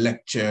wonderful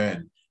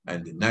lecture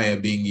and the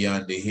Nyabingi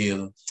on the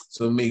hill.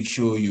 So make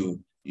sure you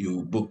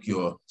you book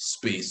your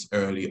space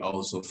early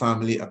also.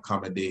 Family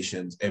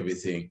accommodations,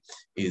 everything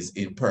is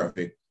in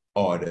perfect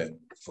order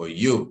for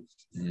you.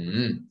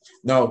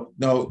 Now,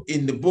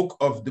 in the book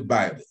of the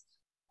Bible,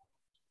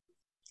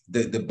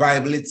 the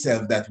Bible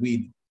itself that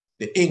we,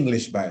 the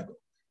English Bible,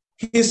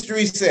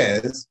 history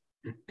says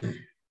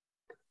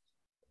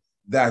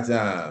that,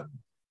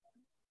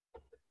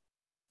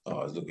 I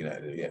was looking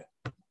at it,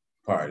 yeah,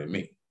 pardon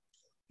me.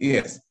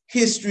 Yes,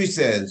 history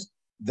says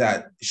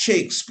that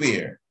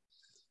Shakespeare,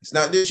 it's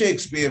not the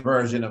Shakespeare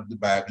version of the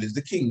Bible, it's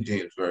the King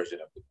James version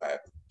of the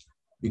Bible,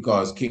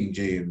 because King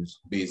James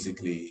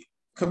basically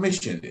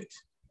commissioned it.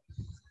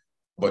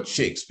 But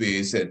Shakespeare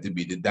is said to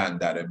be the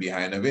dandada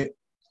behind of it.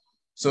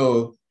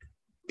 So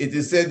it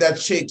is said that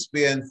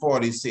Shakespeare and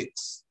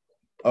 46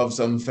 of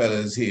some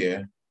fellas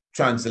here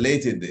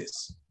translated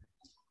this.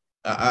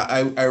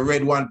 I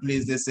read one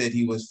place they said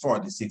he was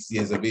 46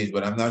 years of age,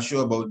 but I'm not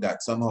sure about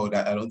that. Somehow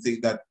that I don't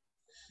think that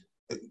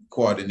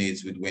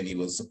coordinates with when he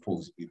was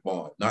supposed to be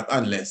born. Not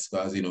unless,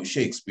 because you know,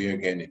 Shakespeare,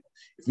 again,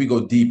 if we go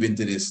deep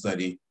into this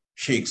study,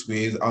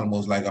 Shakespeare is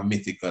almost like a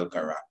mythical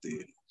character,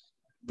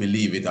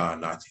 believe it or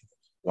not.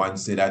 One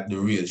say that the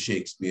real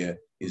Shakespeare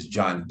is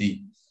John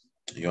Dee.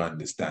 You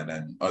understand?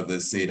 And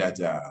others say that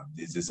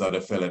there's this other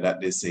fella that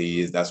they say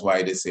is, that's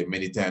why they say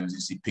many times you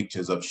see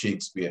pictures of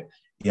Shakespeare,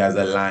 he has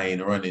a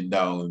line running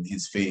down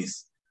his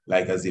face,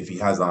 like as if he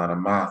has on a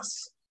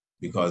mask,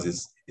 because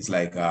it's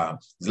like a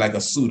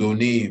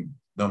pseudonym.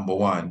 Number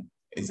one,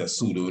 it's a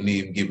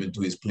pseudonym given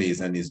to his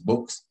plays and his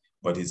books,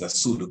 but it's a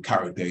pseudo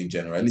character in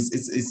general.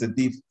 It's a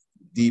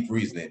deep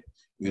reasoning.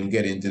 We'll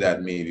get into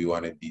that maybe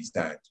one of these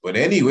times. But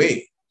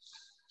anyway,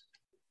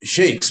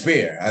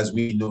 Shakespeare, as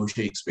we know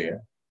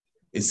Shakespeare,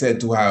 is said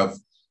to have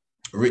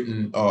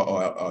written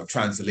or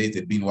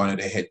translated, been one of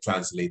the head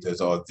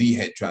translators or the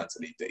head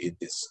translator in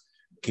this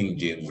King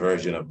James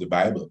version of the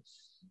Bible.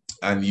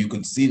 And you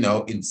could see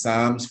now in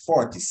Psalms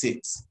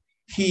 46,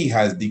 he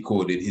has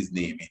decoded his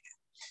name in it.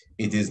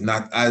 It is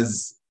not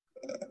as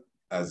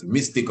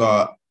mystic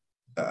or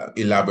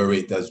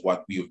elaborate as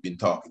what we've been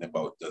talking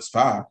about thus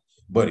far,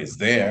 but it's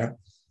there.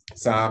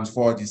 Psalms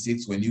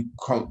 46, when you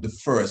count the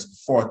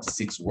first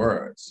 46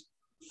 words,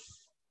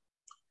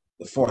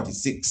 the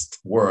 46th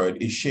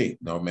word is shake.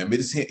 Now remember,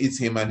 it's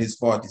him and his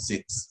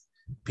 46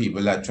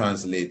 people that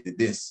translated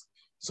this.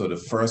 So the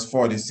first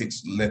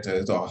 46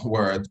 letters or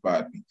words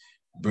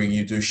bring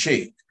you to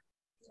shake.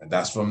 And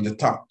that's from the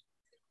top.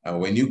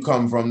 And when you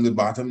come from the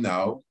bottom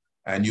now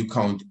and you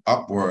count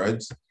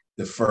upwards,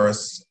 the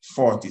first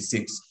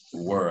 46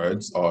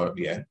 words, or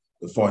yeah,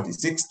 the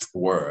 46th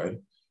word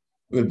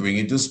will bring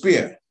you to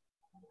spear.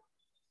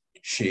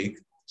 Shake,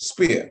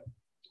 spear.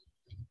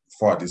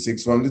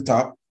 46 from the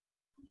top,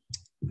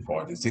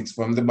 46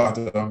 from the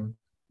bottom,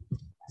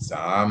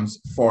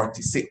 Psalms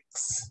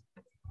 46,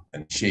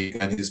 and Shake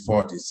and his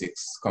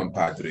 46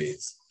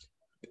 compadres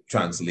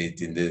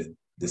translating the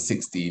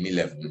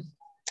 1611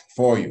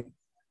 for you.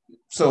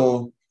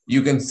 So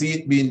you can see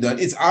it being done.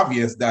 It's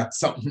obvious that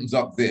something's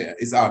up there.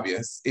 It's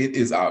obvious. It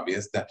is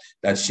obvious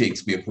that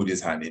Shakespeare put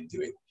his hand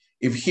into it.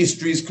 If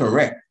history is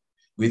correct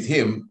with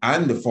him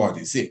and the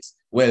 46,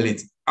 well,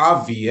 it's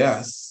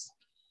obvious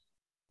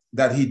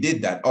that he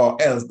did that, or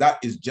else that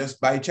is just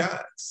by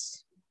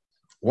chance.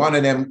 One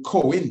of them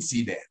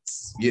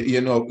coincidence. You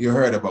know, you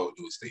heard about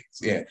those things.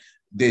 Yeah,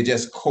 they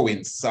just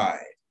coincide.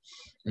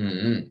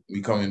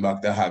 We coming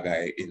back to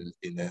Haggai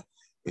in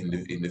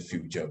the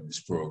future of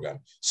this program.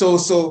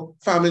 So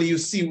family, you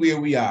see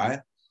where we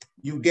are.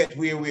 You get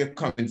where we're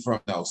coming from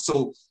now.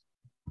 So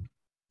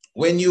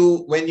when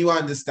you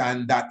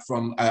understand that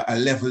from a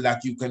level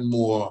that you can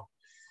more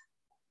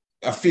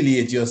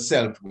affiliate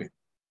yourself with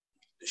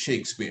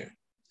Shakespeare.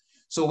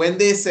 So when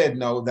they said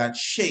now that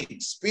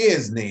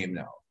Shakespeare's name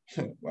now,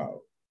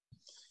 wow,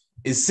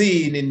 is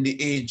seen in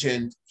the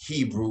ancient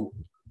Hebrew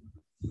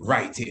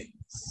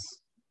writings.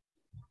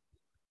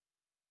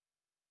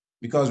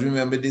 Because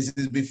remember, this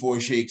is before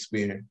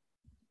Shakespeare.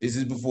 This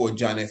is before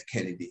John F.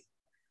 Kennedy.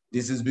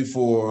 This is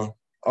before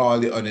all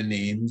the other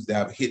names. They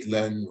have Hitler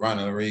and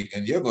Ronald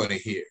Reagan. You're going to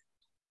hear.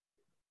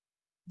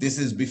 This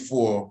is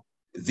before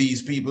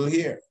these people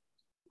here.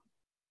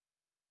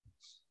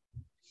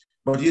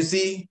 But you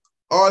see,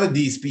 all of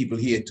these people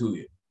here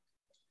too,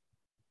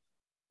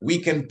 we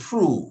can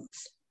prove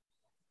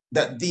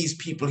that these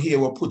people here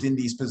were put in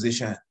these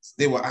positions.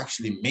 They were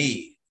actually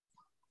made.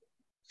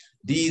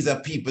 These are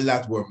people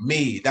that were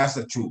made. That's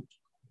the truth.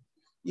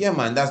 Yeah,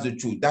 man, that's the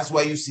truth. That's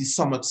why you see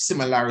so much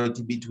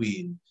similarity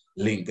between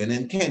Lincoln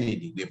and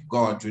Kennedy. We've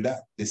gone through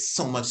that. There's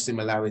so much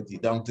similarity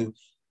down to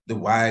the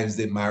wives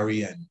they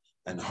marry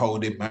and how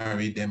they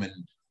married them and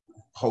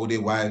how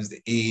their wives,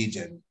 the age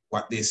and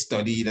what they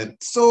studied, and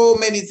so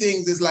many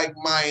things is like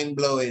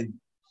mind-blowing.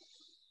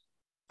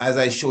 As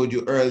I showed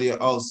you earlier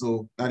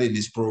also, not in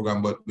this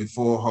program, but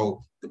before,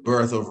 how the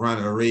birth of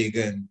Ronald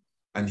Reagan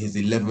and his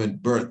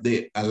 11th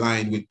birthday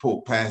aligned with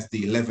Pope Pius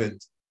the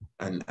 11th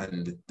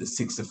and the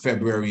 6th of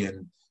February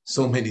and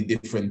so many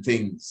different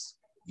things.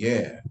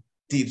 Yeah,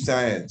 deep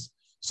science.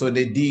 So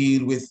they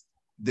deal with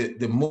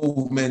the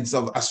movements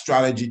of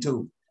astrology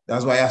too.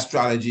 That's why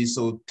astrology is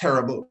so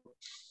terrible.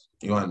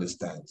 You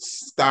understand?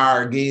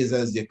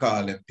 Stargazers, you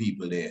call them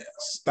people there.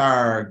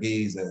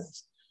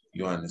 Stargazers,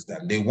 you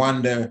understand? They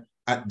wonder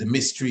at the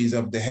mysteries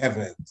of the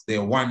heavens.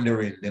 They're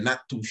wondering. They're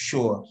not too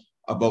sure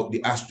about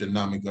the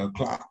astronomical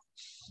clock.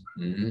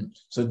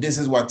 So this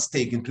is what's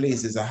taking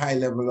place. Is a high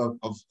level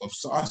of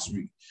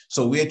sorcery.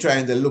 So we're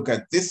trying to look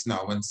at this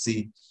now and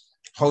see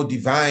how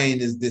divine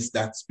is this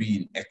that's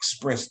being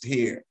expressed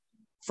here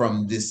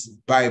from this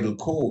Bible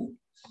code.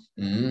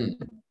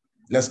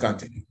 Let's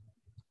continue.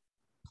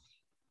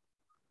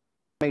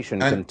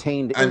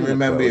 Contained and in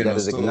remember, the you code know,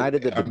 that has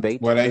ignited the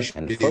debate what I and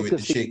showed you with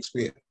focused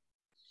Shakespeare,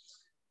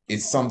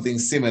 it's something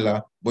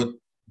similar, but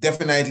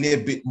definitely a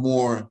bit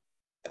more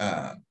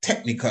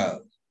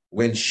technical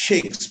when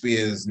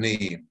Shakespeare's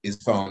name is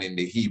found in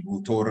the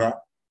Hebrew Torah,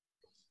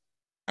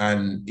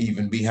 and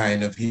even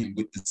behind of him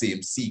with the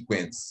same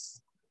sequence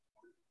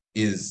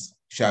is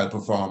shall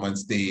perform on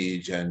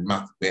stage and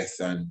Macbeth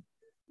and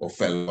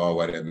Othello or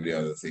whatever the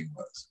other thing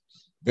was.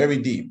 Very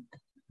deep.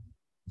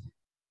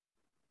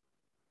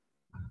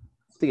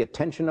 The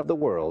attention of the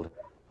world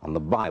on the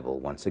Bible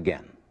once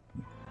again.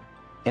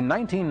 In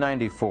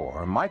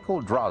 1994,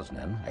 Michael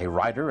Drosnin, a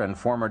writer and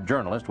former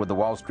journalist with the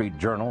Wall Street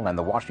Journal and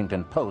the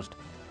Washington Post,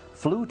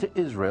 flew to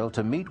Israel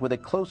to meet with a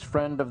close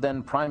friend of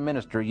then Prime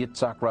Minister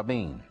Yitzhak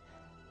Rabin.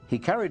 He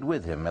carried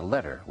with him a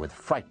letter with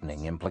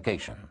frightening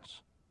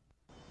implications.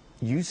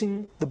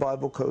 Using the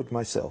Bible code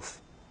myself,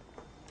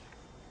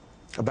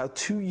 about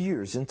 2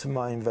 years into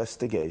my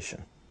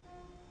investigation,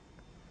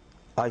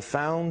 I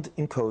found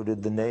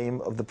encoded the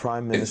name of the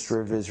Prime Minister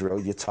of Israel,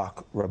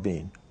 Yitzhak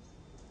Rabin.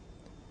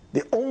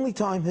 The only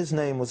time his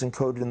name was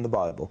encoded in the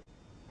Bible,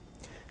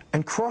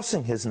 and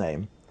crossing his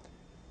name,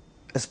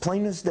 as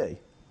plain as day,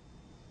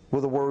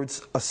 were the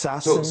words,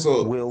 assassin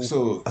will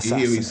assassinate.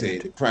 Here we say,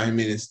 the Prime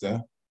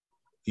Minister,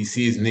 he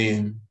sees his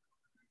name,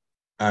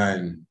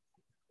 and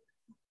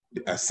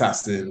the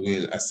assassin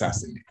will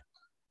assassinate.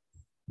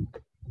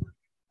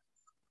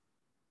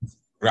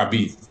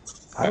 Rabin.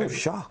 I was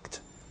shocked.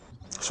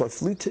 So I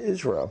flew to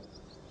Israel,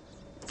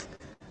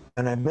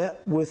 and I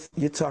met with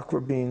Yitzhak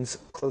Rabin's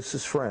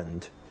closest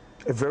friend,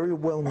 a very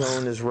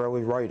well-known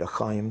Israeli writer,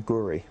 Chaim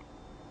Guri.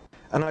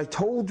 And I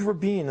told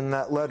Rabin in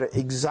that letter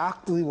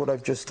exactly what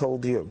I've just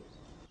told you,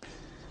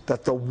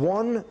 that the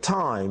one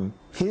time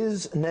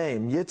his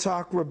name,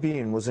 Yitzhak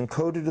Rabin, was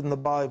encoded in the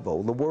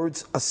Bible, the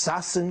words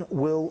assassin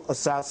will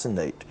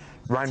assassinate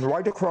ran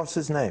right across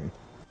his name.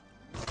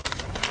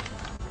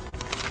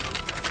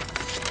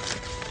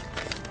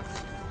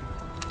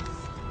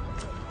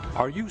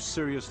 Are you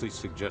seriously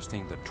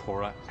suggesting the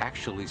Torah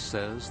actually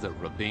says that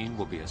Rabin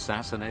will be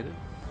assassinated?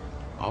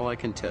 All I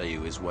can tell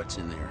you is what's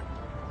in there.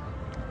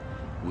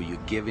 Will you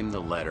give him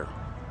the letter?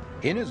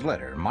 In his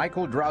letter,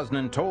 Michael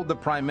Drosnin told the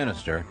Prime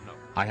Minister,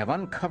 "I have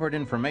uncovered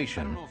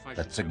information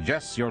that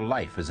suggests your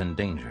life is in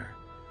danger."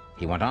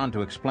 He went on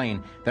to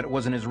explain that it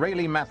was an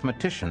Israeli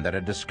mathematician that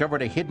had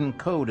discovered a hidden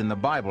code in the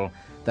Bible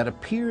that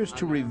appears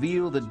to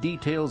reveal the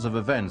details of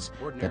events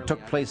that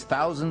took place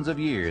thousands of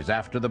years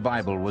after the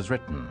Bible was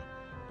written.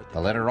 The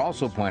letter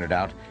also pointed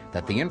out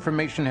that the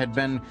information had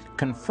been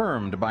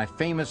confirmed by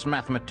famous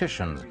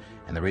mathematicians,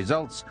 and the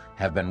results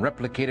have been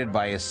replicated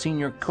by a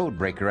senior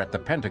codebreaker at the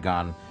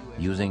Pentagon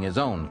using his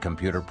own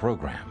computer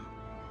program.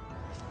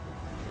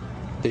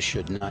 This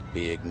should not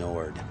be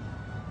ignored.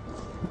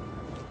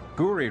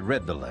 Guri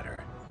read the letter,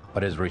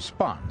 but his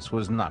response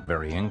was not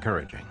very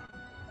encouraging.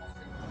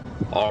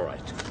 All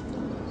right,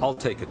 I'll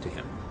take it to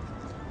him.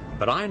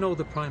 But I know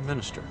the Prime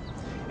Minister,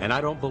 and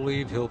I don't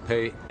believe he'll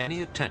pay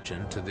any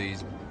attention to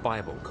these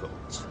Bible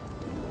codes.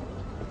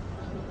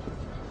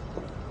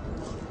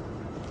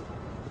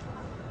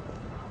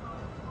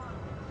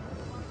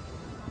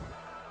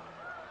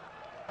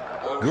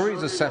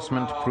 Guri's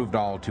assessment proved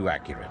all too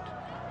accurate.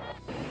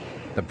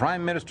 The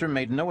Prime Minister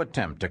made no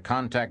attempt to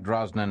contact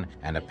Drosnin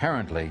and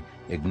apparently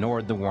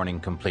ignored the warning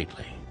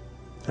completely.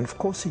 And of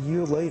course, a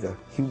year later,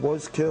 he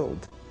was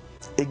killed.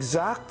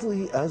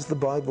 Exactly as the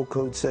Bible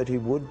code said he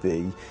would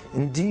be,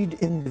 indeed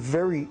in the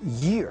very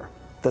year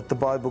that the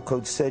Bible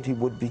code said he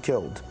would be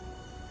killed.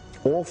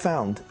 All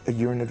found a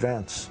year in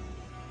advance.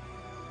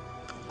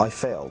 I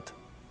failed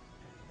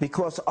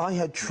because I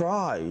had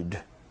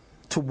tried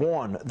to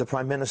warn the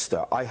Prime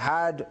Minister. I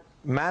had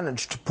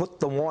managed to put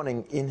the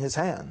warning in his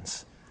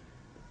hands.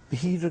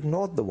 He had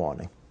ignored the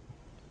warning,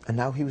 and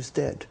now he was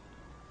dead.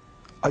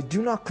 I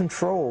do not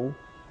control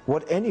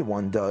what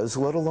anyone does,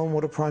 let alone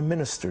what a Prime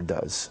Minister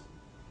does.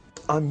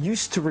 I'm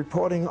used to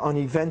reporting on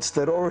events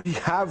that already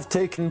have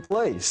taken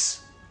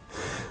place,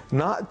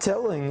 not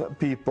telling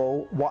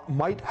people what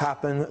might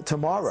happen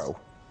tomorrow.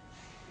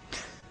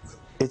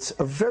 It's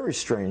a very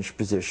strange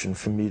position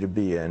for me to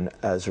be in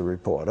as a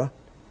reporter,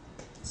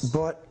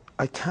 but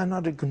I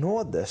cannot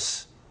ignore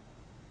this.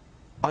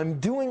 I'm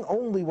doing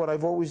only what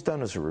I've always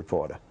done as a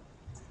reporter.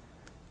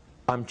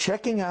 I'm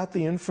checking out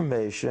the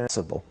information,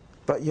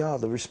 but yeah,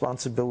 the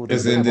responsibility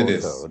is into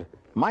this.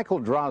 Michael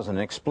Drosnin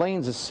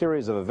explains a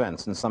series of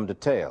events in some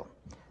detail.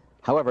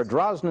 However,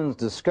 Drosnin's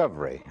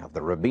discovery of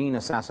the Rabin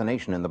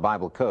assassination in the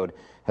Bible code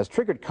has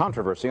triggered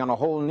controversy on a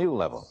whole new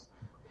level.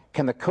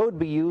 Can the code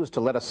be used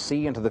to let us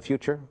see into the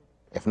future?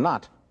 If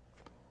not,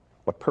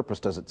 what purpose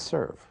does it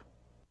serve?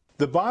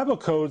 The Bible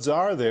codes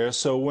are there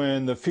so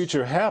when the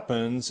future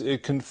happens,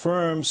 it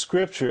confirms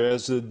Scripture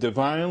as the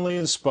divinely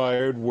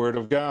inspired Word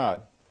of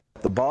God.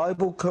 The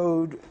Bible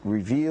code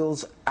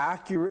reveals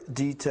accurate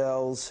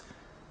details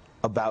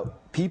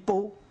about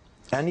people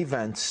and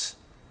events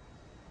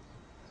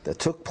that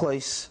took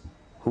place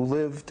who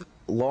lived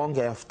long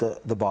after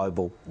the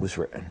Bible was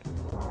written.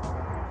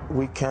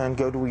 We can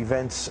go to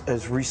events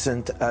as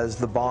recent as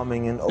the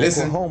bombing in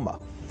Oklahoma,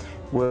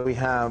 where we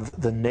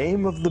have the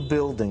name of the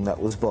building that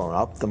was blown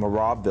up, the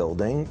Marah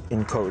building,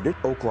 encoded,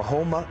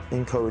 Oklahoma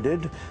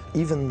encoded,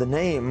 even the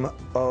name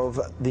of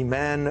the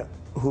man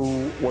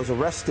who was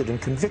arrested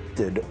and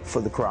convicted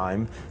for the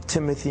crime,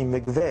 Timothy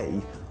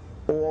McVeigh,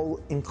 all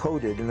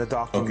encoded in a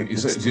document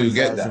that's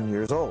 3,000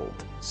 years old.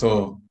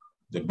 So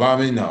the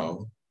bombing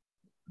now,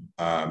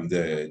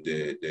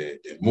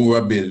 the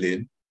Marah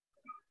building,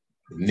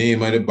 the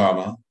name of the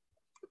bomber,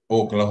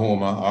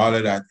 Oklahoma, all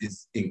of that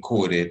is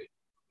encoded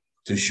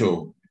to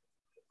show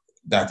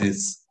that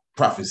is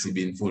prophecy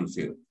being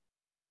fulfilled.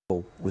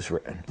 Was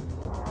written.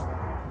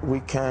 We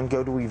can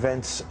go to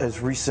events as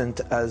recent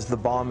as the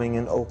bombing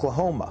in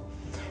Oklahoma,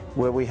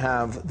 where we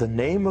have the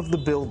name of the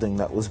building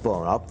that was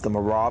blown up, the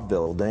Marah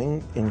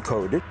building,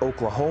 encoded,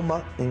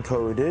 Oklahoma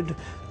encoded,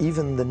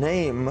 even the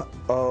name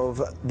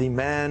of the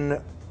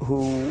man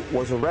who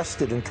was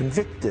arrested and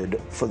convicted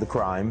for the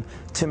crime,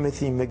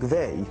 Timothy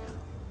McVeigh,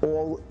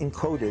 all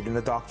encoded in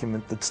a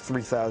document that's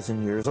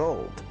 3,000 years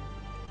old.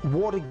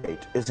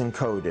 Watergate is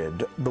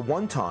encoded. The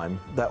one time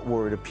that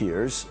word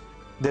appears,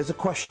 there's a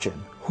question.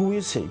 Who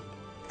is he?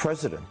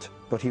 President,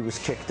 but he was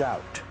kicked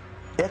out.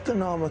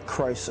 Economic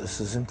crisis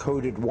is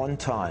encoded one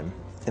time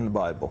in the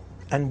Bible,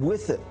 and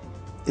with it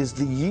is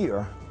the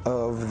year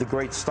of the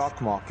great stock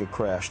market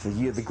crash, the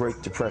year the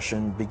Great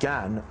Depression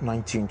began,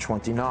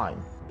 1929.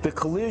 The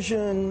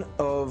collision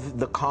of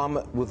the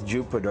comet with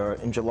Jupiter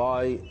in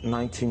July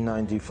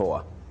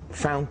 1994,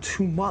 found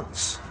 2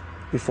 months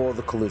before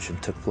the collision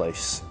took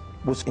place,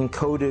 was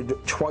encoded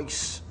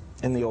twice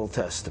in the Old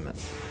Testament,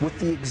 with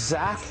the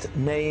exact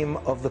name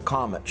of the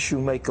comet,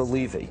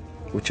 Shoemaker-Levy,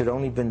 which had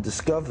only been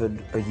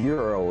discovered a year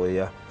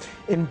earlier.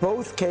 In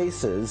both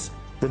cases,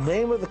 the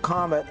name of the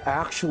comet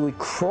actually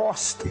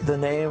crossed the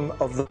name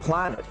of the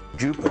planet,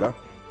 Jupiter,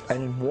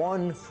 and in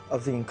one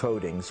of the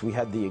encodings, we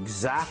had the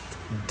exact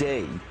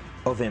day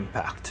of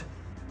impact.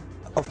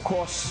 Of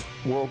course,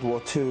 World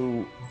War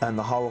II and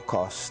the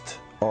Holocaust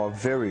are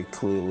very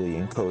clearly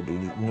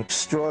encoded in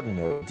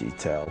extraordinary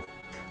detail.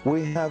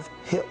 We have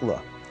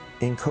Hitler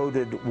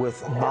encoded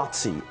with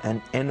Nazi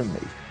and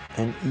enemy,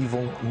 an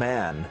evil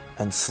man,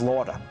 and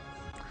slaughter.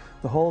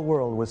 The whole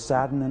world was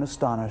saddened and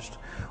astonished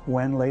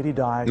when Lady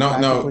Di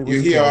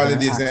you hear all of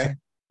this, eh?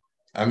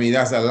 I mean,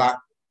 that's a lot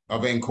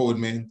of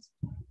encodement.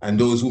 And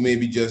those who may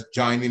be just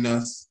joining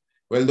us,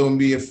 well, don't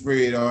be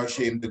afraid or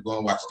ashamed to go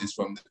and watch this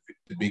from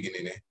the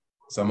beginning, eh?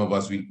 Some of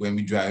us, when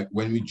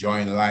we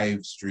join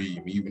live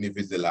stream, even if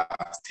it's the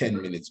last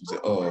 10 minutes, we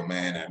say, oh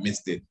man, I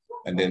missed it.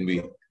 And then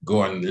we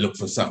go and look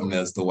for something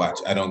else to watch.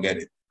 I don't get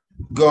it.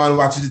 Go and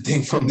watch the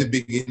thing from the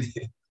beginning.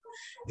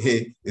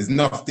 Hey, there's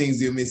enough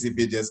things you miss if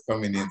you're just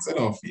coming in. So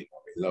don't feel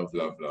love.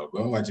 Go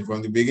and watch it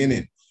from the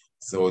beginning.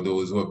 So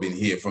those who have been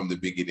here from the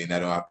beginning, I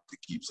don't have to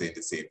keep saying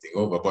the same thing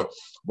over.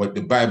 But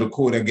the Bible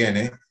code again,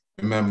 eh?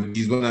 Remember,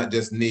 these were not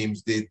just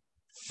names they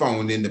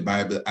found in the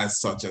Bible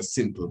as such as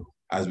simple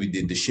as we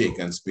did the shake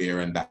and spear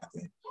and that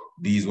thing.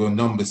 These were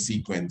number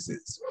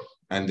sequences.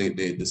 And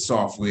the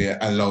software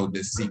allowed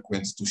the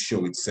sequence to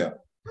show itself.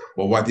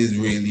 But what is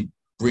really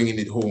bringing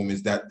it home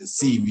is that the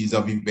series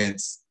of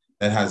events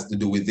that has to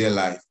do with their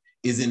life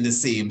is in the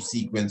same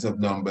sequence of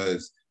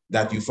numbers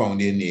that you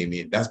found their name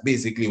in. That's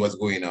basically what's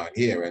going on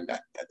here, and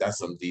that's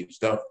some deep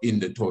stuff in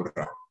the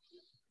Torah,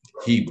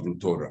 Hebrew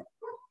Torah,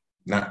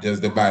 not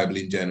just the Bible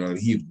in general,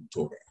 Hebrew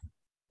Torah.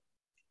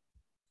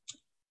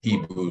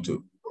 Hebrew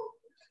too.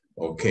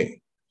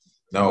 Okay.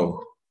 Now,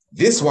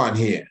 this one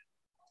here,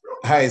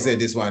 I said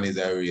this one is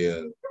a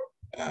real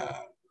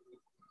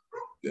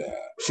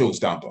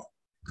showstopper.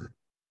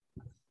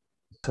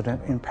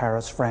 In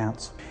Paris,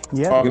 France.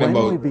 Yet talking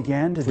when we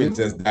began to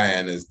Princess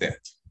Diana's death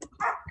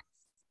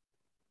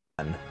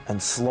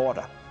and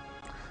slaughter.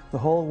 The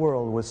whole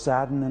world was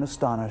saddened and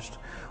astonished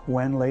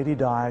when Lady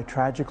Di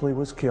tragically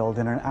was killed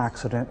in an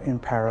accident in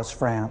Paris,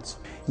 France.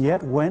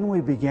 Yet when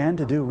we began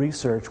to do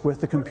research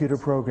with the computer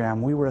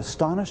program, we were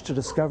astonished to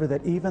discover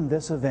that even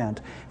this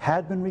event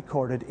had been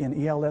recorded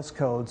in ELS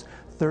codes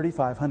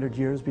 3,500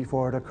 years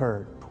before it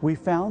occurred. We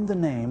found the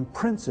name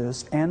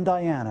Princess and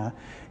Diana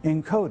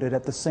encoded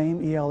at the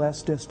same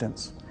ELS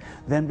distance.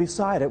 Then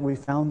beside it we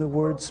found the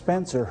word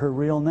Spencer, her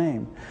real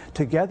name,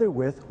 together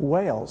with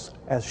Wales,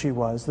 as she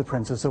was the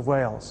Princess of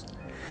Wales.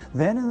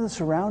 Then in the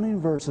surrounding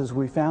verses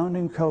we found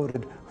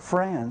encoded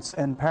France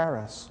and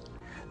Paris.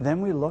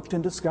 Then we looked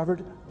and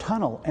discovered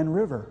tunnel and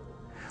river.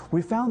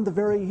 We found the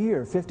very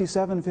year,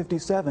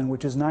 5757,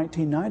 which is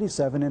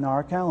 1997 in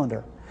our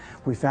calendar.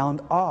 We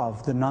found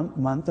Av, the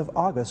month of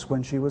August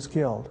when she was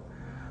killed.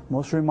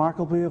 Most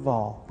remarkably of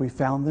all, we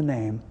found the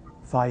name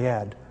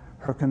Fayed,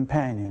 her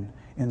companion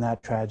in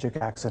that tragic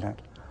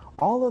accident.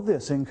 All of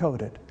this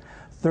encoded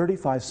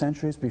 35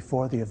 centuries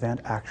before the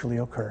event actually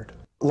occurred.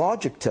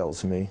 Logic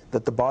tells me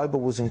that the Bible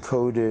was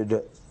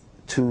encoded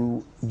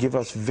to give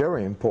us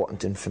very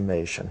important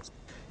information.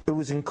 It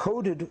was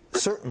encoded,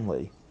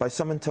 certainly, by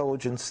some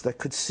intelligence that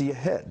could see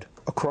ahead,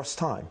 across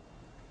time.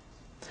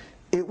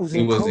 It was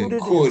encoded in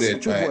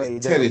such a by way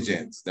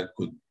intelligence that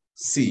could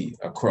see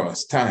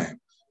across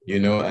time, you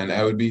know, and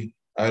I would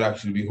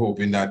actually be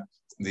hoping that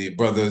the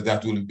brothers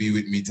that will be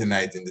with me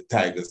tonight in the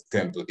Tigers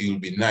Temple, it would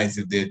be nice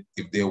if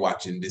they're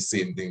watching the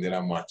same thing that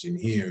I'm watching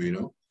here, you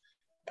know,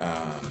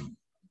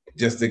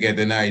 just to get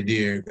an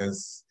idea,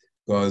 because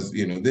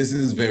you know, this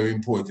is very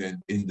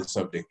important in the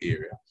subject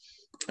area.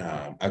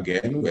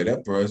 Again, whether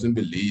a person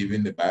believes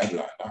in the Bible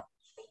or not,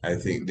 I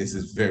think this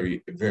is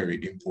very,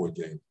 very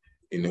important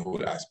in the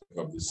whole aspect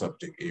of the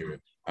subject area.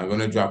 I'm going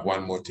to drop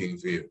one more thing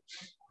for you.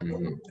 I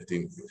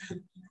think,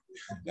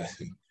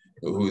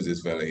 who is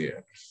this fella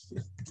here?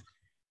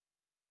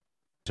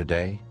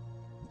 Today,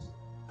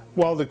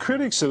 while the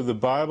critics of the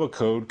Bible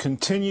Code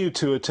continue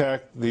to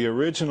attack the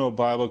original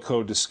Bible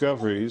Code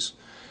discoveries,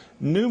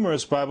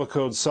 numerous Bible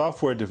Code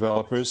software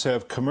developers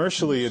have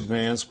commercially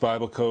advanced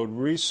Bible Code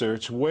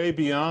research way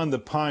beyond the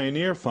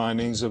pioneer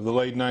findings of the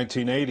late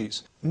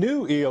 1980s.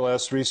 New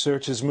ELS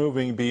research is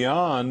moving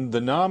beyond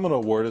the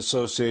nominal word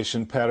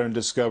association pattern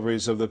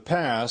discoveries of the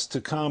past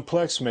to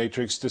complex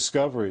matrix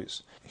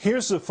discoveries.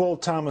 Here's the full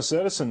Thomas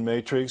Edison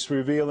matrix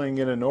revealing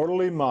in an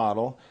orderly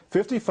model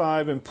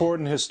 55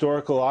 important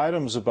historical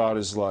items about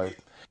his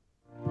life.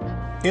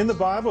 In the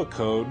Bible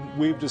Code,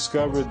 we've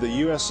discovered the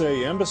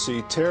USA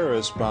Embassy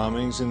terrorist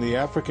bombings in the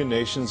African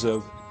nations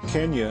of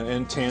Kenya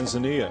and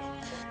Tanzania.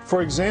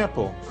 For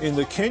example, in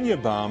the Kenya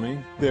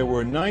bombing, there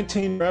were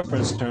 19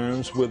 reference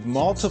terms with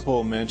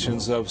multiple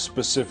mentions of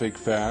specific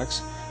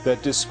facts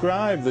that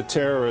describe the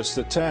terrorist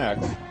attack,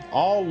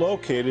 all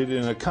located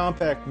in a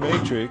compact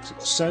matrix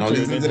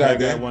centered in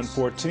Haggai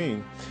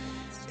 1:14.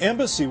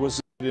 Embassy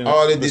was in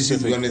all of this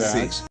is going to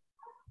say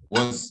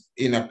was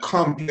in a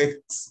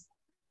complex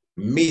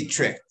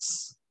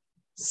matrix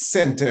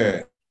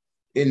centered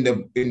in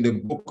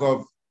the book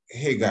of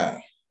Haggai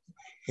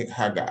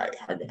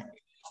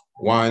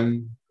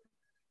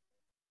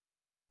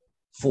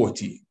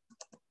 1:14.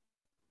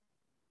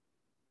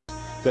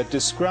 That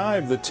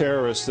describe the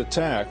terrorist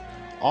attack,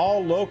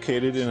 all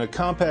located in a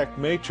compact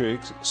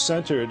matrix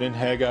centered in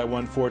Haggai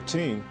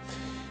 1:14.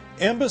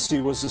 Embassy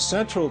was the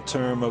central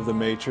term of the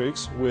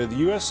matrix, with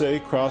USA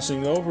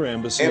crossing over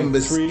embassy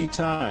 3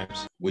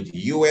 times. With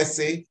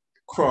USA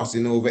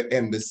crossing over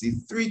embassy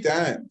 3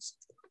 times.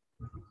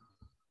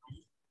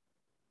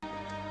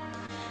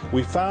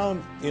 We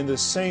found in the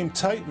same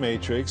tight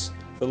matrix,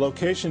 the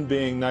location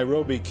being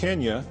Nairobi,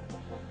 Kenya,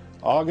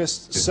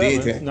 August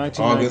 7, 1998.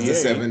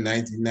 August 7,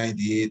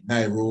 1998,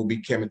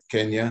 Nairobi,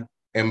 Kenya,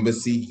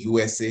 embassy,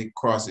 USA,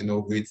 crossing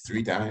over it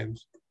 3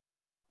 times.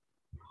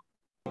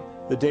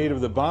 The date of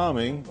the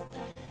bombing,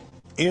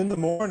 in the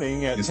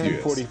morning at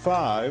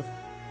 10:45,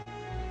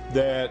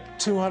 that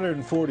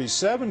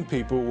 247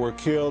 people were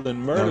killed and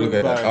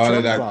murdered by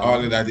a truck bomb.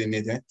 All of that in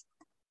it, eh?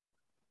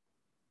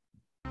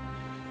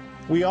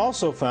 We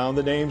also found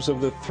the names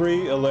of the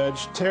 3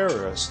 alleged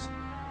terrorists.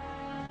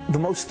 The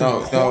most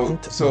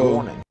important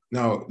warning.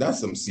 No, that's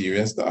some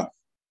serious stuff.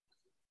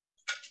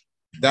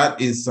 That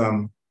is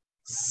some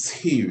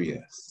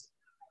serious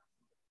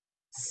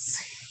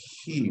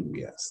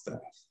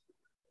stuff.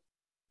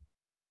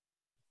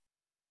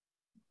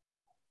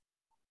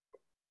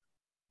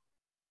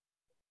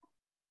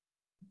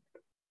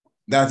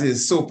 That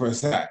is so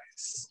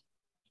precise.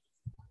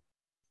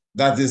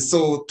 That is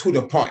so to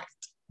the point.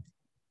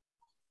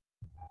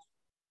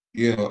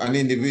 You know, an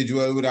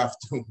individual would have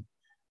to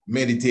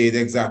meditate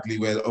exactly,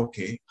 well,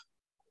 okay,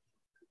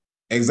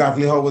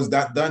 exactly how was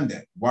that done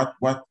then? What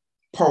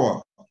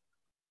power,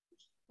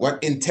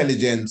 what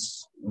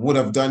intelligence would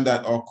have done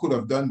that or could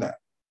have done that?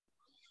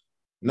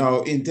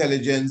 Now,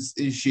 intelligence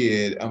is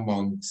shared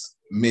amongst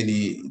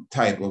many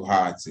type of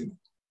hearts, you know,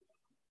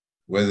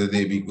 whether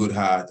they be good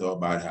heart or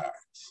bad heart.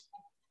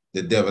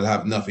 The devil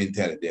have enough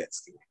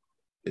intelligence.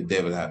 The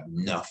devil have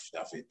enough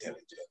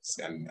intelligence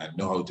and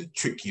know how to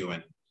trick you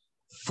and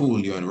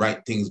fool you and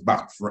write things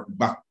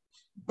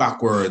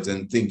backwards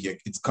and think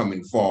it's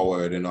coming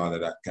forward and all of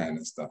that kind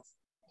of stuff.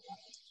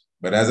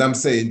 But as I'm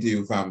saying to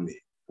you,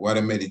 family, what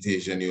a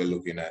meditation you're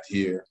looking at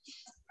here.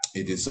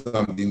 It is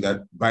something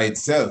that by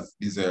itself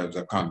deserves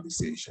a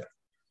conversation.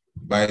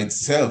 By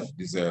itself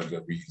deserves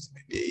a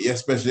reasoning,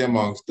 especially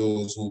amongst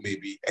those who may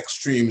be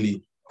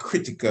extremely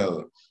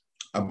critical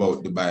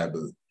about the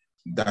Bible.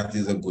 That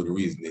is a good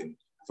reasoning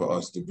for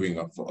us to bring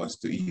up, for us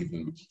to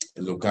even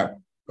look at.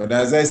 But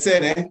as I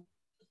said,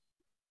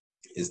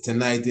 it's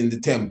tonight in the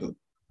temple,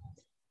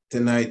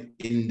 tonight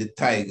in the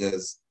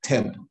Tigers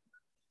Temple.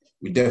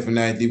 We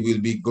definitely will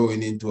be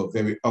going into a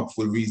very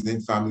upful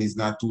reasoning. Family, is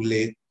not too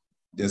late.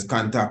 Just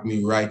contact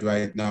me right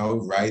now.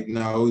 Right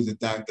now is the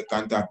time to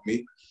contact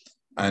me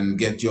and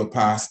get your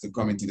pass to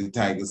come into the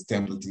Tigers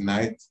Temple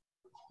tonight.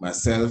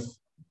 Myself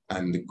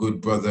and the good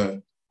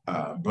brother,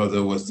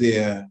 brother was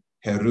there,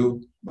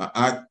 Heru,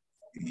 Ma'at,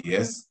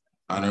 yes,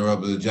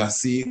 Honorable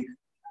Jassi,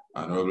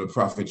 Honorable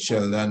Prophet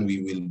Sheldon,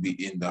 we will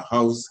be in the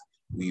house.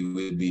 We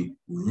will be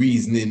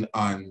reasoning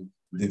on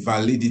the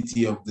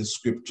validity of the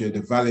scripture,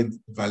 the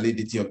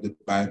validity of the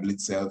Bible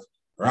itself,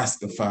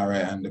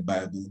 Rastafari and the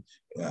Bible,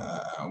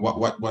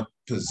 what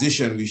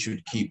position we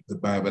should keep the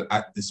Bible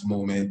at this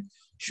moment.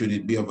 Should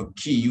it be of a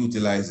key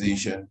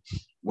utilization,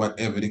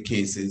 whatever the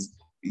case is.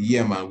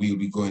 Yeah, man, we'll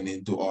be going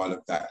into all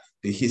of that.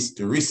 The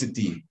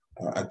historicity,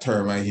 a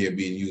term I hear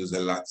being used a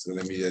lot, so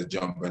let me just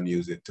jump and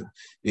use it too.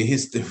 The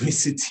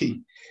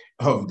historicity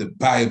of the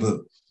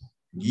Bible.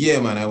 Yeah,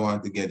 man, I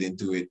want to get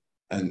into it.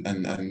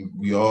 And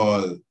we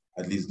all,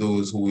 at least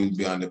those who will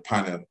be on the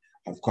panel,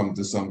 have come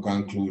to some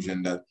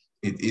conclusion that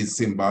it is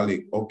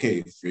symbolic.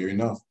 Okay, fair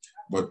enough.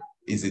 But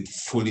is it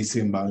fully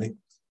symbolic,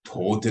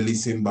 totally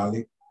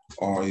symbolic,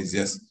 or is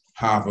just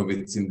half of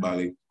it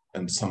symbolic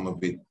and some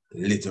of it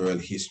literal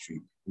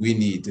history? We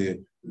need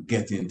to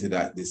get into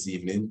that this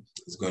evening.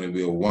 It's going to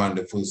be a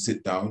wonderful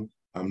sit down.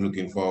 I'm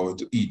looking forward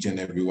to each and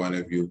every one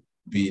of you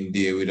being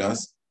there with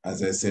us.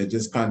 As I said,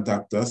 just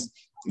contact us,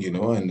 you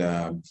know,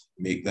 and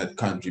make that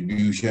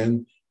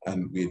contribution.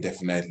 And we're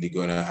definitely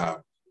going to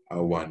have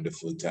a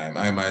wonderful time.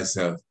 I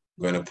myself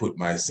going to put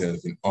myself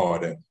in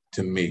order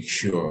to make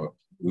sure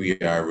we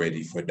are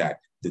ready for that.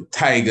 The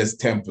Tigers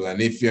Temple.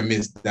 And if you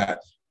missed that,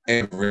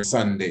 every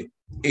Sunday,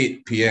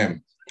 8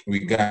 p.m., we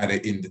gather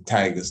in the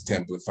Tigers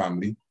Temple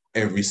family.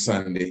 Every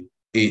Sunday,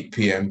 8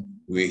 p.m.,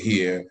 we're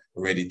here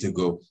ready to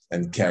go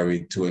and carry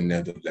it to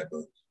another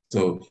level.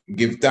 So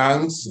give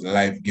thanks,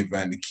 life giver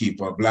and the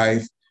keeper of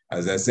life.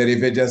 As I said, if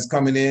you're just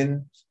coming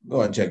in,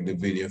 go and check the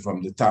video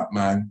from the top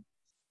man.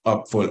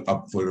 Up full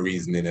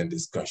reasoning and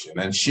discussion.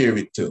 And share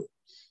it too.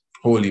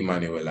 Holy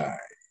Manuel I,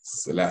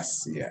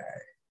 Selassie I,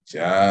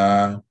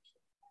 Jah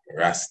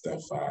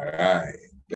Rastafari.